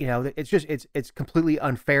 It's completely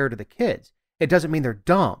unfair to the kids. It doesn't mean they're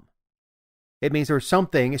dumb. It means there's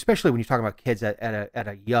something, especially when you're talking about kids at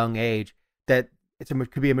a young age, that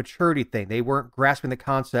could be a maturity thing. They weren't grasping the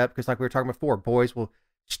concept because, like we were talking before, boys will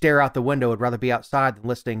stare out the window, would rather be outside than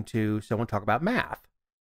listening to someone talk about math,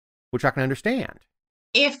 which I can understand.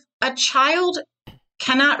 If a child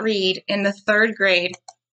cannot read in the 3rd grade,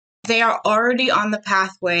 they are already on the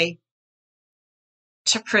pathway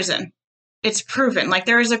to prison. It's proven. Like,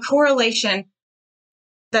 there is a correlation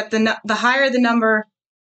that the higher the number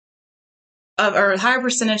of, or higher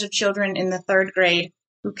percentage of children in the 3rd grade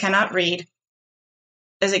who cannot read,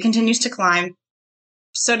 as it continues to climb,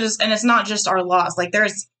 and it's not just our laws. Like,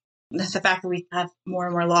 there's the fact that we have more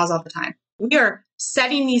and more laws all the time. We are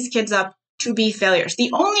setting these kids up to be failures. The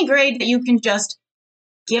only grade that you can just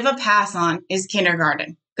give a pass on is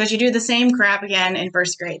kindergarten, because you do the same crap again in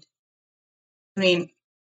 1st grade. I mean,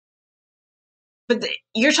 but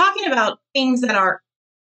you're talking about things that are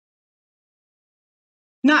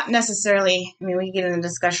not necessarily, I mean, we get in a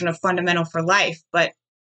discussion of fundamental for life, but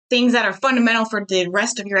things that are fundamental for the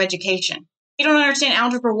rest of your education. If you don't understand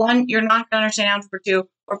Algebra 1, you're not going to understand Algebra 2,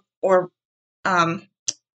 or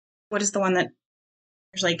what is the one that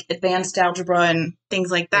there's like advanced algebra and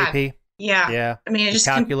things like that. AP. Yeah. I mean, it just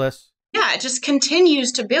calculus. It just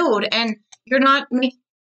continues to build, and you're not making.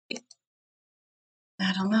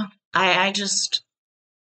 I don't know. I just,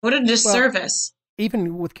 what a disservice. Well,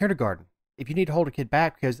 even with kindergarten, if you need to hold a kid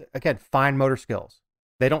back, because again, fine motor skills,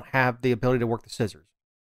 they don't have the ability to work the scissors.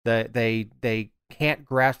 They can't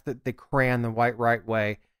grasp the crayon the right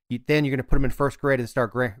way. Then you're going to put them in 1st grade and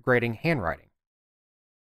start grading handwriting.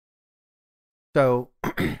 So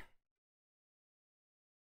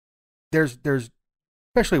there's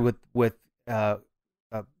especially with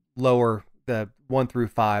lower, the 1 through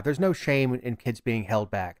 5, there's no shame in kids being held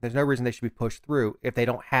back. There's no reason they should be pushed through if they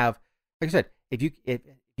don't have, like I said, if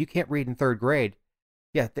you can't read in 3rd grade,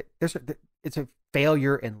 it's a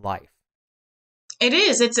failure in life. It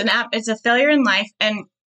is. It's a failure in life, and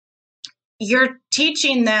you're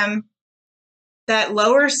teaching them that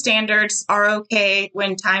lower standards are okay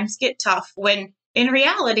when times get tough, when in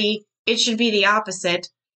reality, it should be the opposite.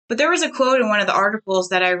 But there was a quote in one of the articles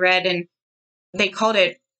that I read, and they called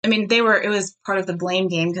it, I mean, it was part of the blame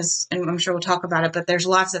game, and I'm sure we'll talk about it, but there's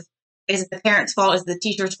lots of, is it the parent's fault? Is it the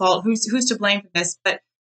teacher's fault? Who's to blame for this? But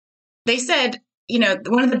they said,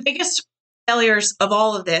 one of the biggest failures of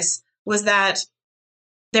all of this was that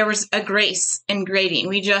there was a grace in grading.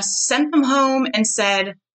 We just sent them home and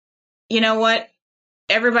said, you know what,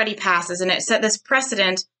 everybody passes. And it set this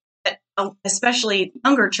precedent that especially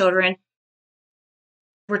younger children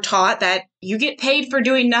were taught that you get paid for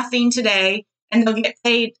doing nothing today, and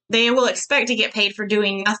they will expect to get paid for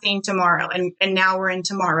doing nothing tomorrow. And now we're in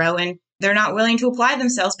tomorrow, and they're not willing to apply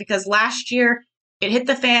themselves because last year it hit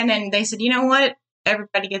the fan and they said, you know what,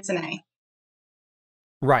 everybody gets an A.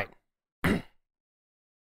 Right.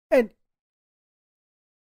 And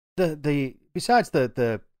besides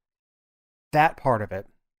the that part of it,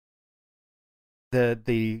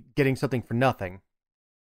 the getting something for nothing,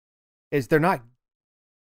 is they're not,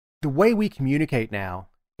 the way we communicate now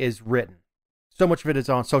is written. So much of it is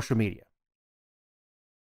on social media.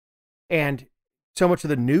 And so much of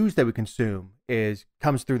the news that we consume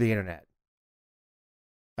comes through the internet.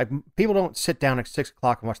 Like, people don't sit down at 6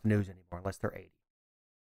 o'clock and watch the news anymore unless they're 80.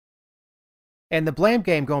 And the blame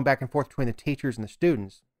game going back and forth between the teachers and the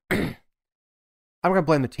students, I'm not going to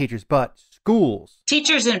blame the teachers, but schools.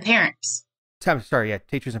 Teachers and parents.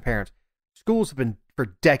 Teachers and parents. Schools have been,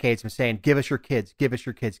 for decades, been saying, give us your kids, give us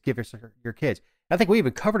your kids, give us your kids. I think we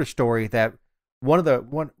even covered a story that one of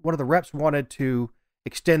the reps wanted to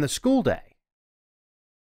extend the school day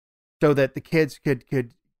so that the kids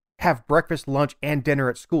could have breakfast, lunch, and dinner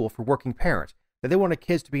at school for working parents. That they wanted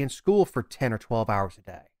kids to be in school for 10 or 12 hours a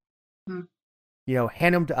day. Hmm.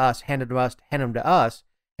 Hand them to us, hand them to us.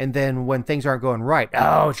 And then when things aren't going right,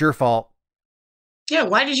 oh, it's your fault. Yeah,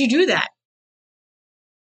 why did you do that?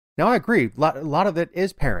 Now, I agree. A lot of it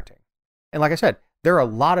is parenting. And like I said, there are a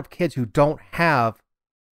lot of kids who don't have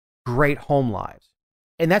great home lives.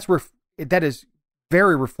 And that is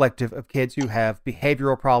very reflective of kids who have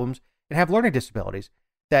behavioral problems and have learning disabilities,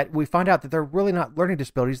 that we find out that they're really not learning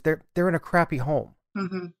disabilities. They're in a crappy home.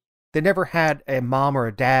 Mm-hmm. They never had a mom or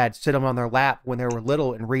a dad sit them on their lap when they were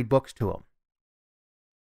little and read books to them.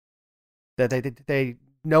 That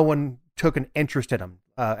no one took an interest in them.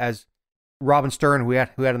 As Robin Stern, who we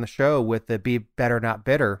had on the show with the Be Better Not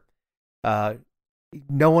Bitter,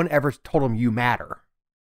 no one ever told them you matter.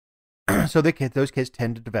 So those kids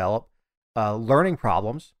tend to develop learning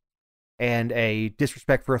problems and a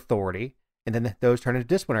disrespect for authority, and then those turn into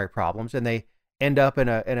disciplinary problems, and they end up in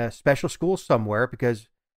a special school somewhere because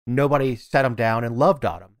nobody sat them down and loved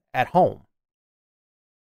on them at home.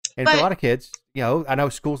 And for a lot of kids, I know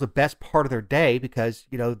school's the best part of their day because,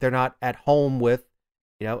 they're not at home with,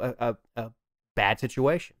 a bad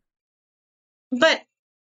situation. But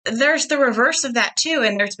there's the reverse of that too.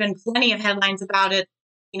 And there's been plenty of headlines about it,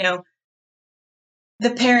 the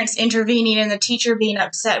parents intervening and the teacher being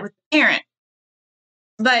upset with the parent.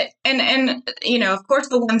 But, and of course,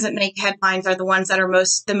 the ones that make headlines are the ones that are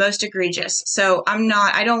the most egregious. So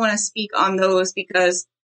I don't want to speak on those because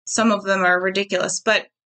some of them are ridiculous. But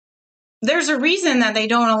there's a reason that they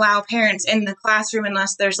don't allow parents in the classroom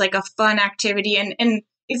unless there's like a fun activity. And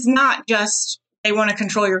it's not just they want to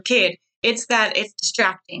control your kid. It's that it's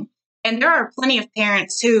distracting. And there are plenty of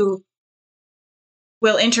parents who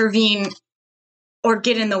will intervene or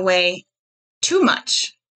get in the way too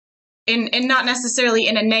much. And not necessarily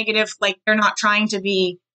in a negative, like they're not trying to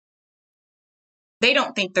be, they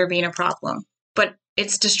don't think they're being a problem, but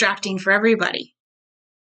it's distracting for everybody.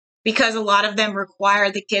 Because a lot of them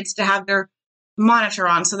require the kids to have their monitor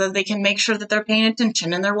on so that they can make sure that they're paying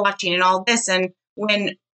attention and they're watching and all this. And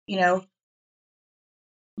when,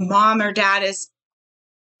 mom or dad is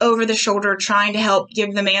over the shoulder trying to help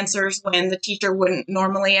give them answers when the teacher wouldn't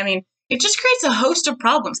normally, it just creates a host of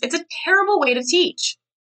problems. It's a terrible way to teach.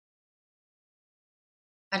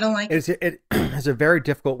 I don't like it. It's a very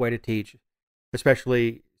difficult way to teach,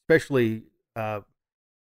 especially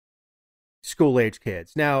school-age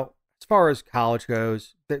kids. Now, as far as college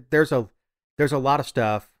goes, there's a lot of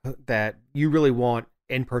stuff that you really want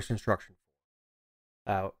in-person instruction.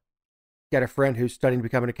 Got a friend who's studying to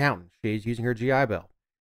become an accountant. She's using her GI Bill,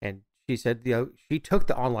 and she said, she took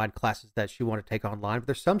the online classes that she wanted to take online, but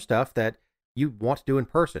there's some stuff that you want to do in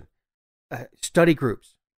person. Study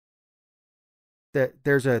groups.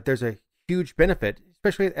 There's a huge benefit,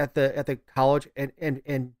 especially at the college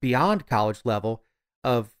and beyond college level,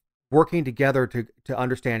 of working together to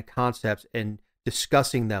understand concepts and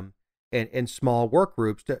discussing them in small work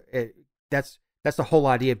groups. That's the whole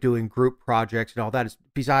idea of doing group projects and all that. Is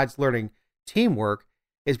besides learning teamwork,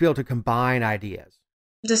 is be able to combine ideas,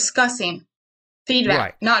 discussing feedback,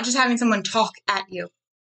 right. Not just having someone talk at you,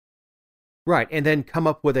 right, and then come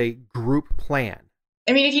up with a group plan.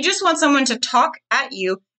 If you just want someone to talk at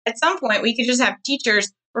you, at some point we could just have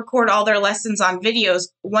teachers record all their lessons on videos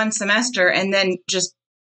one semester and then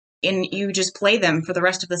you just play them for the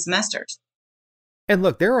rest of the semesters. And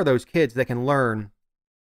look, there are those kids that can learn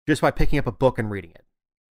just by picking up a book and reading it.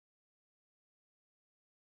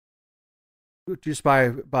 Just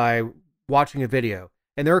by watching a video.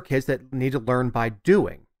 And there are kids that need to learn by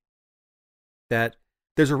doing. That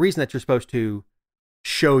there's a reason that you're supposed to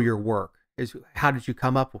show your work. Is how did you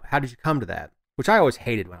come to that? Which I always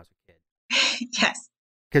hated when I was a kid. Yes.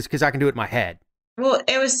 Because I can do it in my head. Well,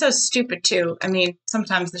 it was so stupid too. I mean,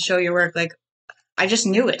 sometimes the show your work, like, I just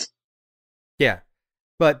knew it. Yeah.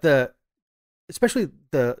 But especially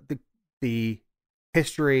the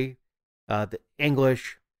history, the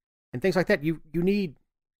English, and things like that, you need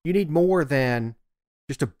more than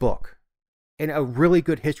just a book. And a really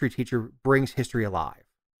good history teacher brings history alive.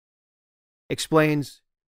 Explains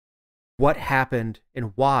what happened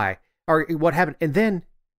and why, or what happened, and then,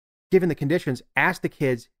 given the conditions, ask the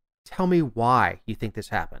kids, tell me why you think this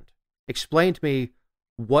happened. Explain to me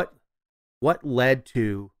what led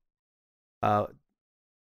to the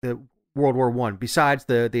World War I, besides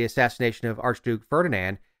the assassination of Archduke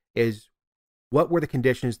Ferdinand, is what were the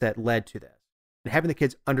conditions that led to this? And having the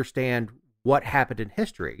kids understand what happened in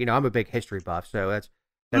history. You know, I'm a big history buff, so that's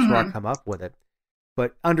where I come up with it.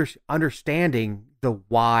 But understanding the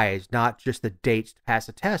whys, not just the dates to pass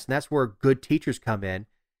a test. And that's where good teachers come in.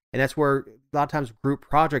 And that's where a lot of times group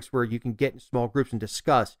projects where you can get in small groups and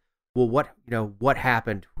discuss, well, what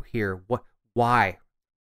happened here? Why?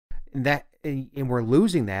 And we're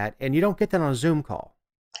losing that. And you don't get that on a Zoom call.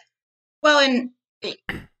 Well, and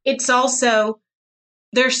it's also,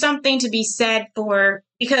 there's something to be said for,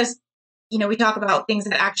 because, you know, we talk about things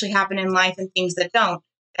that actually happen in life and things that don't,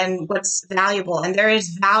 and what's valuable. And there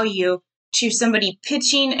is value to somebody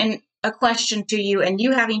pitching a question to you and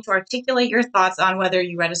you having to articulate your thoughts on whether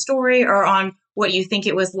you read a story or on what you think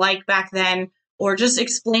it was like back then, or just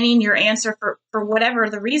explaining your answer for whatever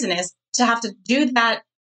the reason is. To have to do that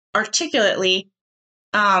articulately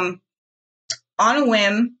on a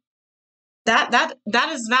whim, that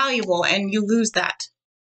is valuable, and you lose that.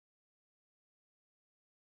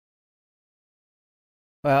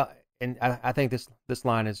 Well, and I think this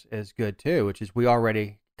line is good too, which is we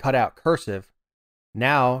already cut out cursive.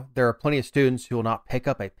 Now there are plenty of students who will not pick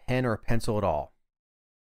up a pen or a pencil at all.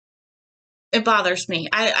 It bothers me.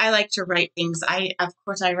 I like to write things. Of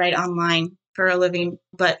course I write online for a living,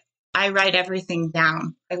 but I write everything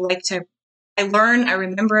down. I learn, I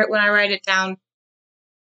remember it when I write it down.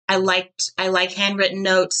 I like handwritten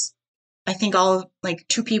notes. I think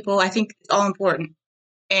two people, I think it's all important.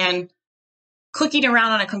 And clicking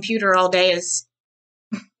around on a computer all day is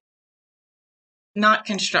not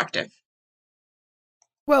constructive.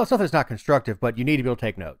 Well, it's not that it's not constructive, but you need to be able to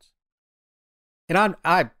take notes. And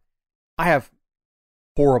I have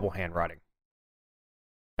horrible handwriting.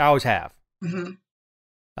 I always have. Mm-hmm.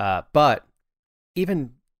 But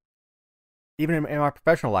even in my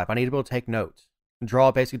professional life, I need to be able to take notes and draw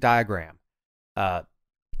a basic diagram.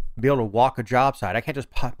 Be able to walk a job site. I can't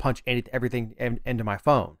just punch everything into my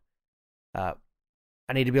phone. I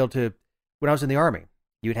need to be able to. When I was in the Army,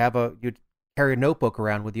 you'd carry a notebook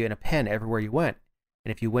around with you and a pen everywhere you went.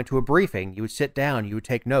 And if you went to a briefing, you would sit down, you would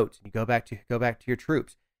take notes, and you go back to your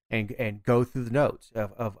troops and go through the notes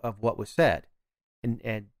of what was said. And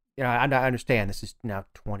you know, I understand this is now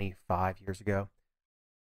 25 years ago.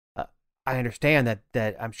 I understand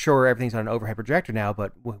that I'm sure everything's on an overhead projector now,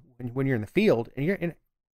 but when you're in the field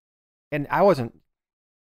and I wasn't,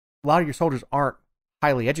 a lot of your soldiers aren't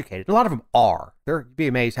highly educated. A lot of them are. You'd be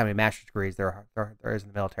amazed how many master's degrees there is in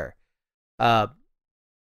the military.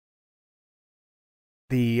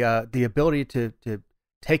 The ability to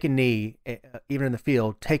take a knee, even in the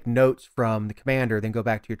field, take notes from the commander, then go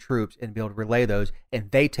back to your troops and be able to relay those,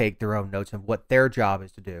 and they take their own notes of what their job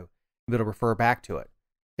is to do, and be able to refer back to it,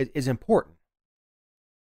 is important.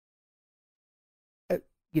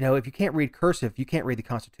 You know, if you can't read cursive, you can't read the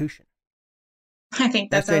Constitution. I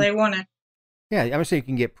think that's how they want it. Yeah, I'm saying you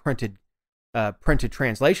can get printed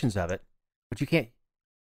translations of it, but you can't.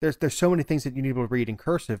 There's so many things that you need to be able to read in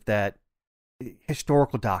cursive, that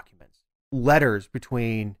historical documents, letters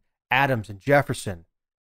between Adams and Jefferson,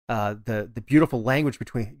 the beautiful language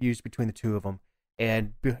used between the two of them,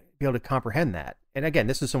 and be able to comprehend that. And again,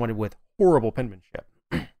 this is someone with horrible penmanship.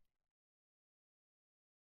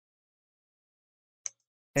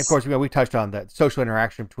 And of course, we touched on that social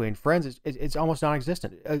interaction between friends. It's almost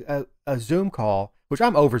non-existent. A Zoom call, which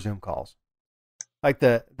I'm over Zoom calls. Like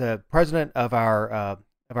the president of our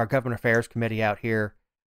government affairs committee out here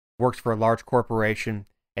works for a large corporation,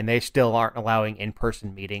 and they still aren't allowing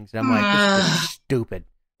in-person meetings. And I'm like, this is stupid.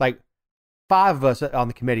 Like, 5 of us on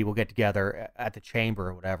the committee will get together at the chamber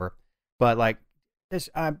or whatever. But like this,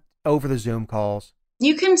 I'm over the Zoom calls.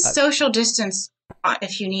 You can social distance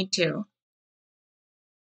if you need to.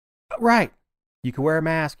 Right. You can wear a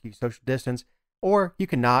mask, you can social distance, or you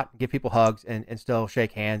can not give people hugs and still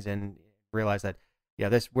shake hands and realize that,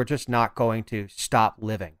 we're just not going to stop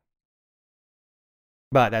living.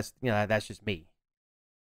 But that's just me.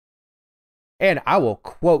 And I will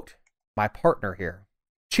quote my partner here.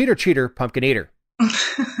 Cheater, cheater, pumpkin eater.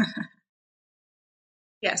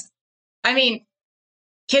 Yes. I mean,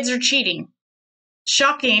 kids are cheating.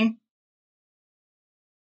 Shocking.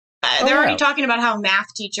 They're already talking about how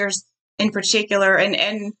math teachers in particular or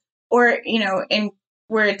in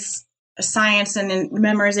where it's science and in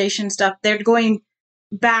memorization stuff, they're going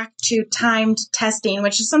back to timed testing,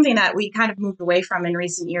 which is something that we kind of moved away from in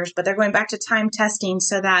recent years, but they're going back to timed testing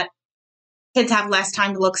so that kids have less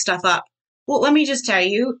time to look stuff up. Well, let me just tell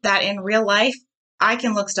you that in real life, I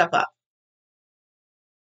can look stuff up.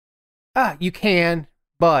 You can,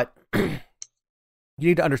 but you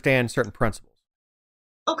need to understand certain principles.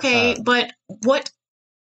 Okay, but what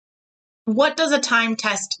does a time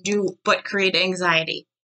test do but create anxiety?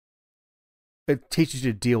 It teaches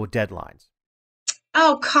you to deal with deadlines.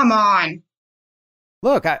 Oh, come on.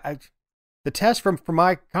 Look, the test for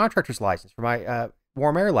my contractor's license, for my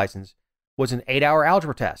warm air license, was an 8-hour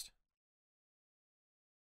algebra test.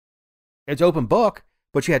 It's open book,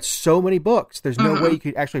 but you had so many books. There's no way you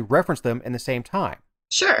could actually reference them in the same time.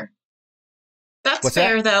 Sure. That's What's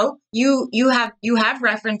fair, that? though. You have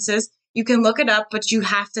references. You can look it up, but you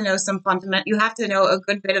have to know you have to know a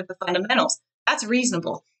good bit of the fundamentals. That's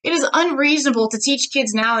reasonable. It is unreasonable to teach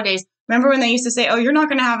kids nowadays. Remember when they used to say, "Oh, you're not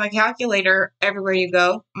going to have a calculator everywhere you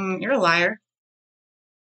go"? You're a liar.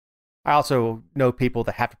 I also know people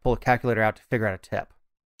that have to pull a calculator out to figure out a tip.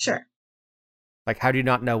 Sure. Like, how do you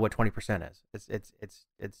not know what 20% is?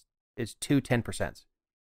 It's 2 10%.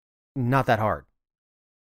 Not that hard.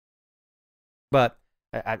 But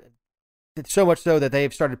it's so much so that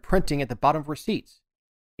they've started printing at the bottom of receipts.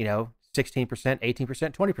 16%, 18%,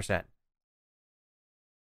 20%.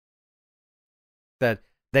 That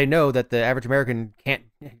they know that the average American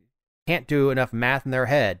can't do enough math in their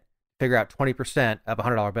head to figure out 20% of a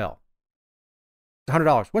 $100 bill. It's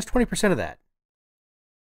 $100. What's 20% of that?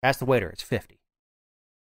 Ask the waiter. It's 50.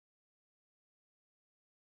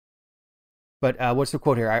 But what's the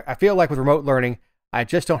quote here? I feel like with remote learning, I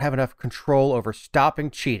just don't have enough control over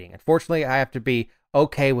stopping cheating. Unfortunately, I have to be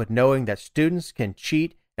okay with knowing that students can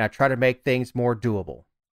cheat, and I try to make things more doable.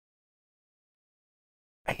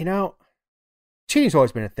 Cheating's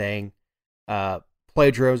always been a thing.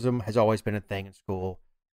 Plagiarism has always been a thing in school.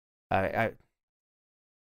 I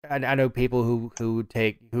know people who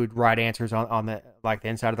would write answers on the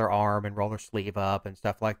inside of their arm and roll their sleeve up and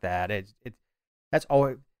stuff like that. That's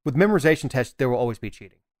always with memorization tests. There will always be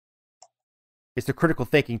cheating. It's the critical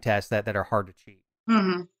thinking tests that are hard to cheat.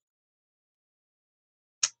 Mm-hmm.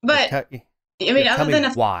 But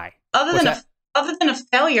why? Other than a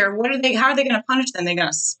failure, how are they going to punish them? They're going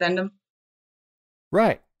to suspend them.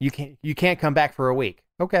 Right. You can't come back for a week.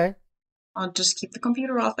 Okay. I'll just keep the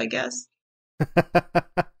computer off, I guess.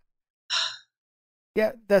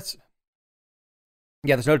 Yeah, there's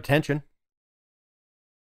no detention.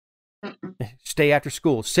 Mm-mm. Stay after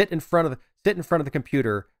school. Sit in front of the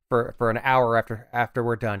computer for an hour after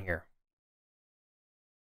we're done here.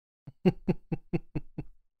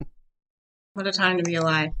 What a time to be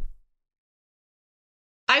alive.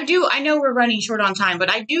 I know we're running short on time, but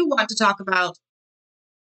I do want to talk about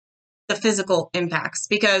the physical impacts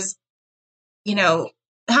because,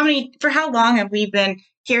 for how long have we been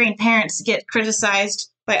hearing parents get criticized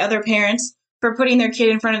by other parents for putting their kid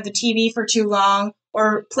in front of the TV for too long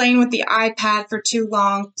or playing with the iPad for too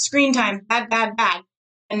long, screen time, bad, bad, bad.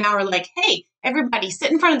 And now we're like, hey, everybody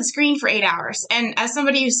sit in front of the screen for 8 hours. And as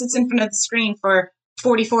somebody who sits in front of the screen for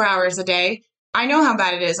 44 hours a day, I know how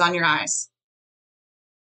bad it is on your eyes.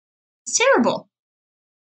 It's terrible.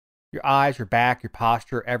 Your eyes, your back, your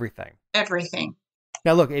posture, everything. Everything.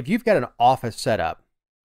 Now, look, if you've got an office set up,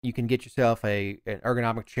 you can get yourself an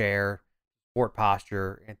ergonomic chair, support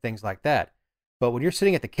posture, and things like that. But when you're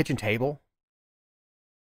sitting at the kitchen table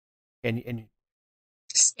and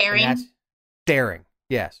staring, and that's staring,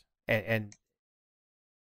 yes, and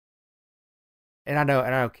I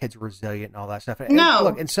know kids are resilient and all that stuff. And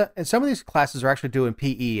look, and some of these classes are actually doing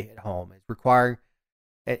PE at home. It's requiring,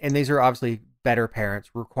 and these are obviously better parents,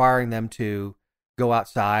 requiring them to go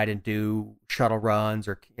outside and do shuttle runs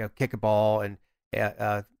or kick a ball and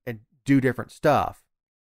do different stuff,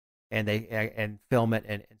 and they film it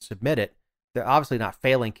and submit it. They're obviously not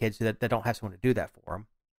failing kids that don't have someone to do that for them.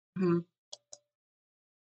 Mm-hmm.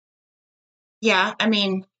 Yeah, I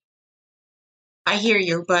mean, I hear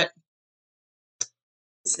you, but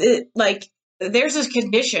like there's this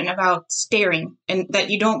condition about staring and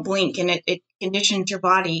that you don't blink, and it conditions your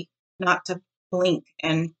body not to blink,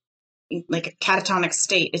 and like a catatonic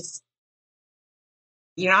state. It's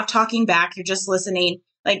you're not talking back, you're just listening.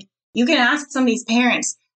 Like you can ask some of these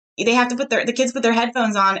parents, they have to put the kids put their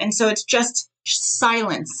headphones on, and so it's just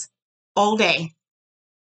silence all day.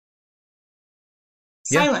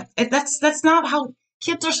 Yeah. Silence. That's not how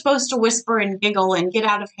kids are supposed to whisper and giggle and get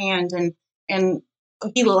out of hand and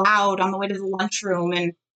be loud on the way to the lunchroom.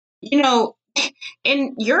 And you know,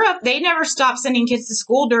 in Europe, they never stopped sending kids to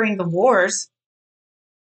school during the wars.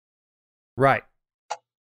 Right.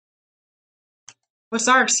 What's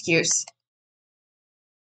our excuse?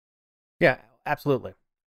 Yeah, absolutely.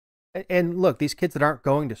 And look, these kids that aren't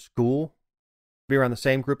going to school, be around the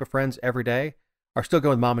same group of friends every day, are still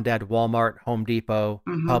going with mom and dad to Walmart, Home Depot,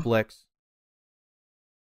 Publix.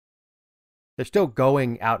 They're still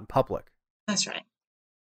going out in public. That's right.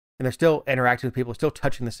 And they're still interacting with people, still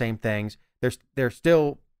touching the same things. They're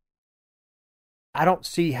still. I don't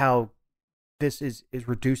see how this is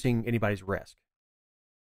reducing anybody's risk.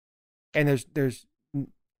 And there's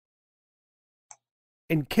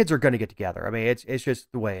and kids are going to get together. I mean, it's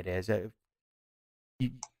just the way it is.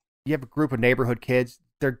 You have a group of neighborhood kids.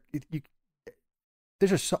 There's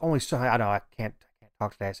just only so. I know I can't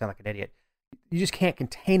talk today. I sound like an idiot. You just can't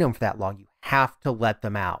contain them for that long. You have to let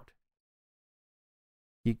them out.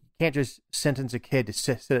 You can't just sentence a kid to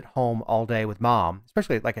sit at home all day with mom,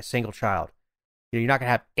 especially like a single child. You're not going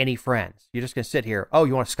to have any friends. You're just going to sit here. Oh,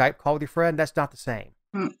 you want a Skype call with your friend? That's not the same.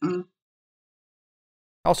 Mm-mm.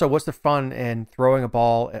 Also, what's the fun in throwing a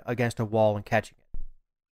ball against a wall and catching it?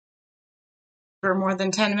 For more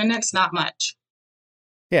than 10 minutes, not much.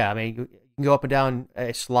 Yeah, I mean, you can go up and down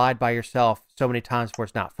a slide by yourself so many times before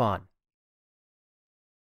it's not fun.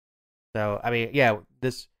 So, I mean, yeah,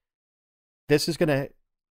 this is going to,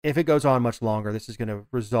 if it goes on much longer, this is going to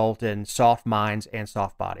result in soft minds and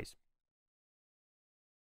soft bodies,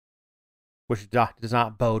 which does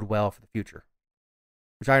not bode well for the future.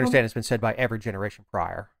 Which I understand has been said by every generation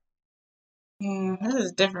prior. This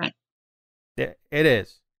is different. It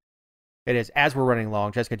is. It is. As we're running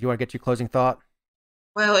long, Jessica, do you want to get your closing thought?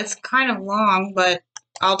 Well, it's kind of long, but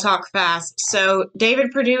I'll talk fast. So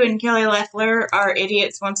David Perdue and Kelly Loeffler are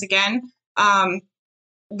idiots once again.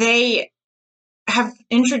 They have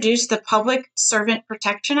introduced the Public Servant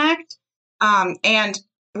Protection Act. And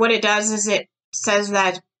what it does is it says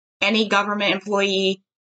that any government employee,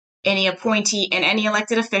 any appointee, and any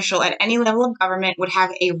elected official at any level of government would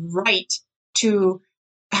have a right to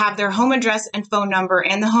have their home address and phone number,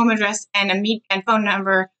 and the home address and phone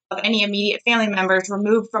number of any immediate family members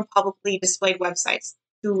removed from publicly displayed websites,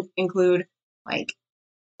 to include like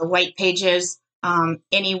the white pages,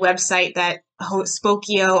 any website that hosts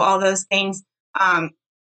Spokio, all those things.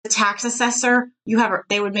 The tax assessor,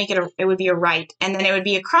 they would make it would be a right, and then it would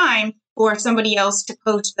be a crime for somebody else to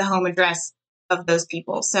post the home address of those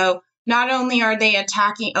people. So not only are they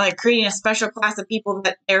creating a special class of people,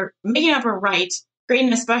 that they're making up a right,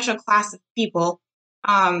 creating a special class of people,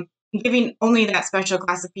 giving only that special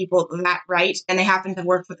class of people that right, and they happen to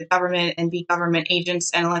work for the government and be government agents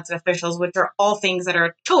and elected officials, which are all things that are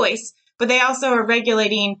a choice, but they also are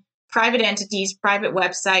regulating private entities, private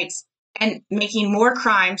websites, and making more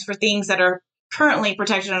crimes for things that are currently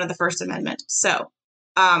protected under the First Amendment. So,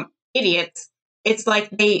 idiots. It's like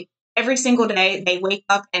every single day they wake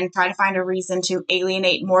up and try to find a reason to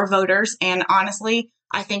alienate more voters. And honestly,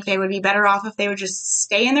 I think they would be better off if they would just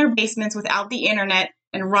stay in their basements without the internet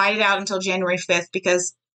and ride it out until January 5th,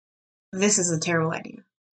 because this is a terrible idea.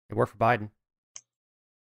 They work for Biden.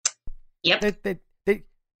 Yep.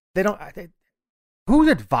 They don't. Who's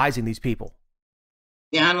advising these people?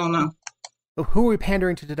 Yeah, I don't know. Who are we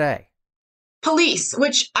pandering to today? Police,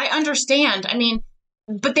 which I understand. I mean,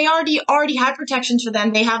 but they already have protections for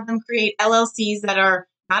them. They have them create LLCs that are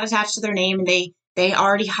not attached to their name, and they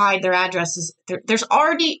already hide their addresses. There's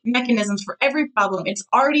already mechanisms for every problem. It's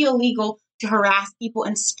already illegal to harass people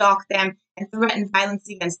and stalk them and threaten violence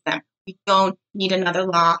against them. We don't need another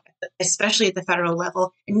law, especially at the federal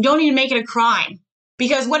level, and you don't need to make it a crime.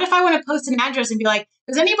 Because what if I want to post an address and be like,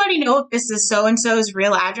 does anybody know if this is so-and-so's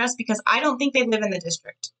real address? Because I don't think they live in the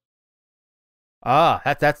district.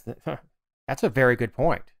 That's a very good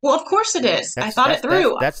point. Well, of course it is. I thought it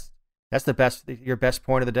through. That's your best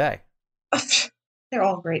point of the day. They're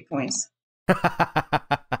all great points.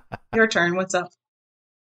 Your turn. What's up?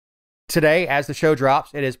 Today, as the show drops,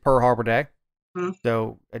 it is Pearl Harbor Day. Mm-hmm.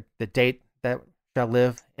 So the date that shall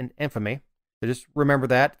live in infamy. So just remember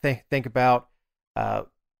that. Think about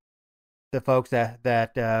the folks that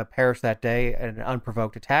perished that day in an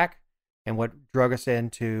unprovoked attack and what drug us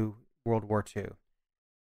into World War II.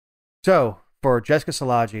 So, for Jessica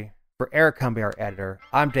Szilagyi, for Eric Cumby, our editor,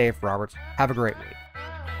 I'm Dave Roberts. Have a great week.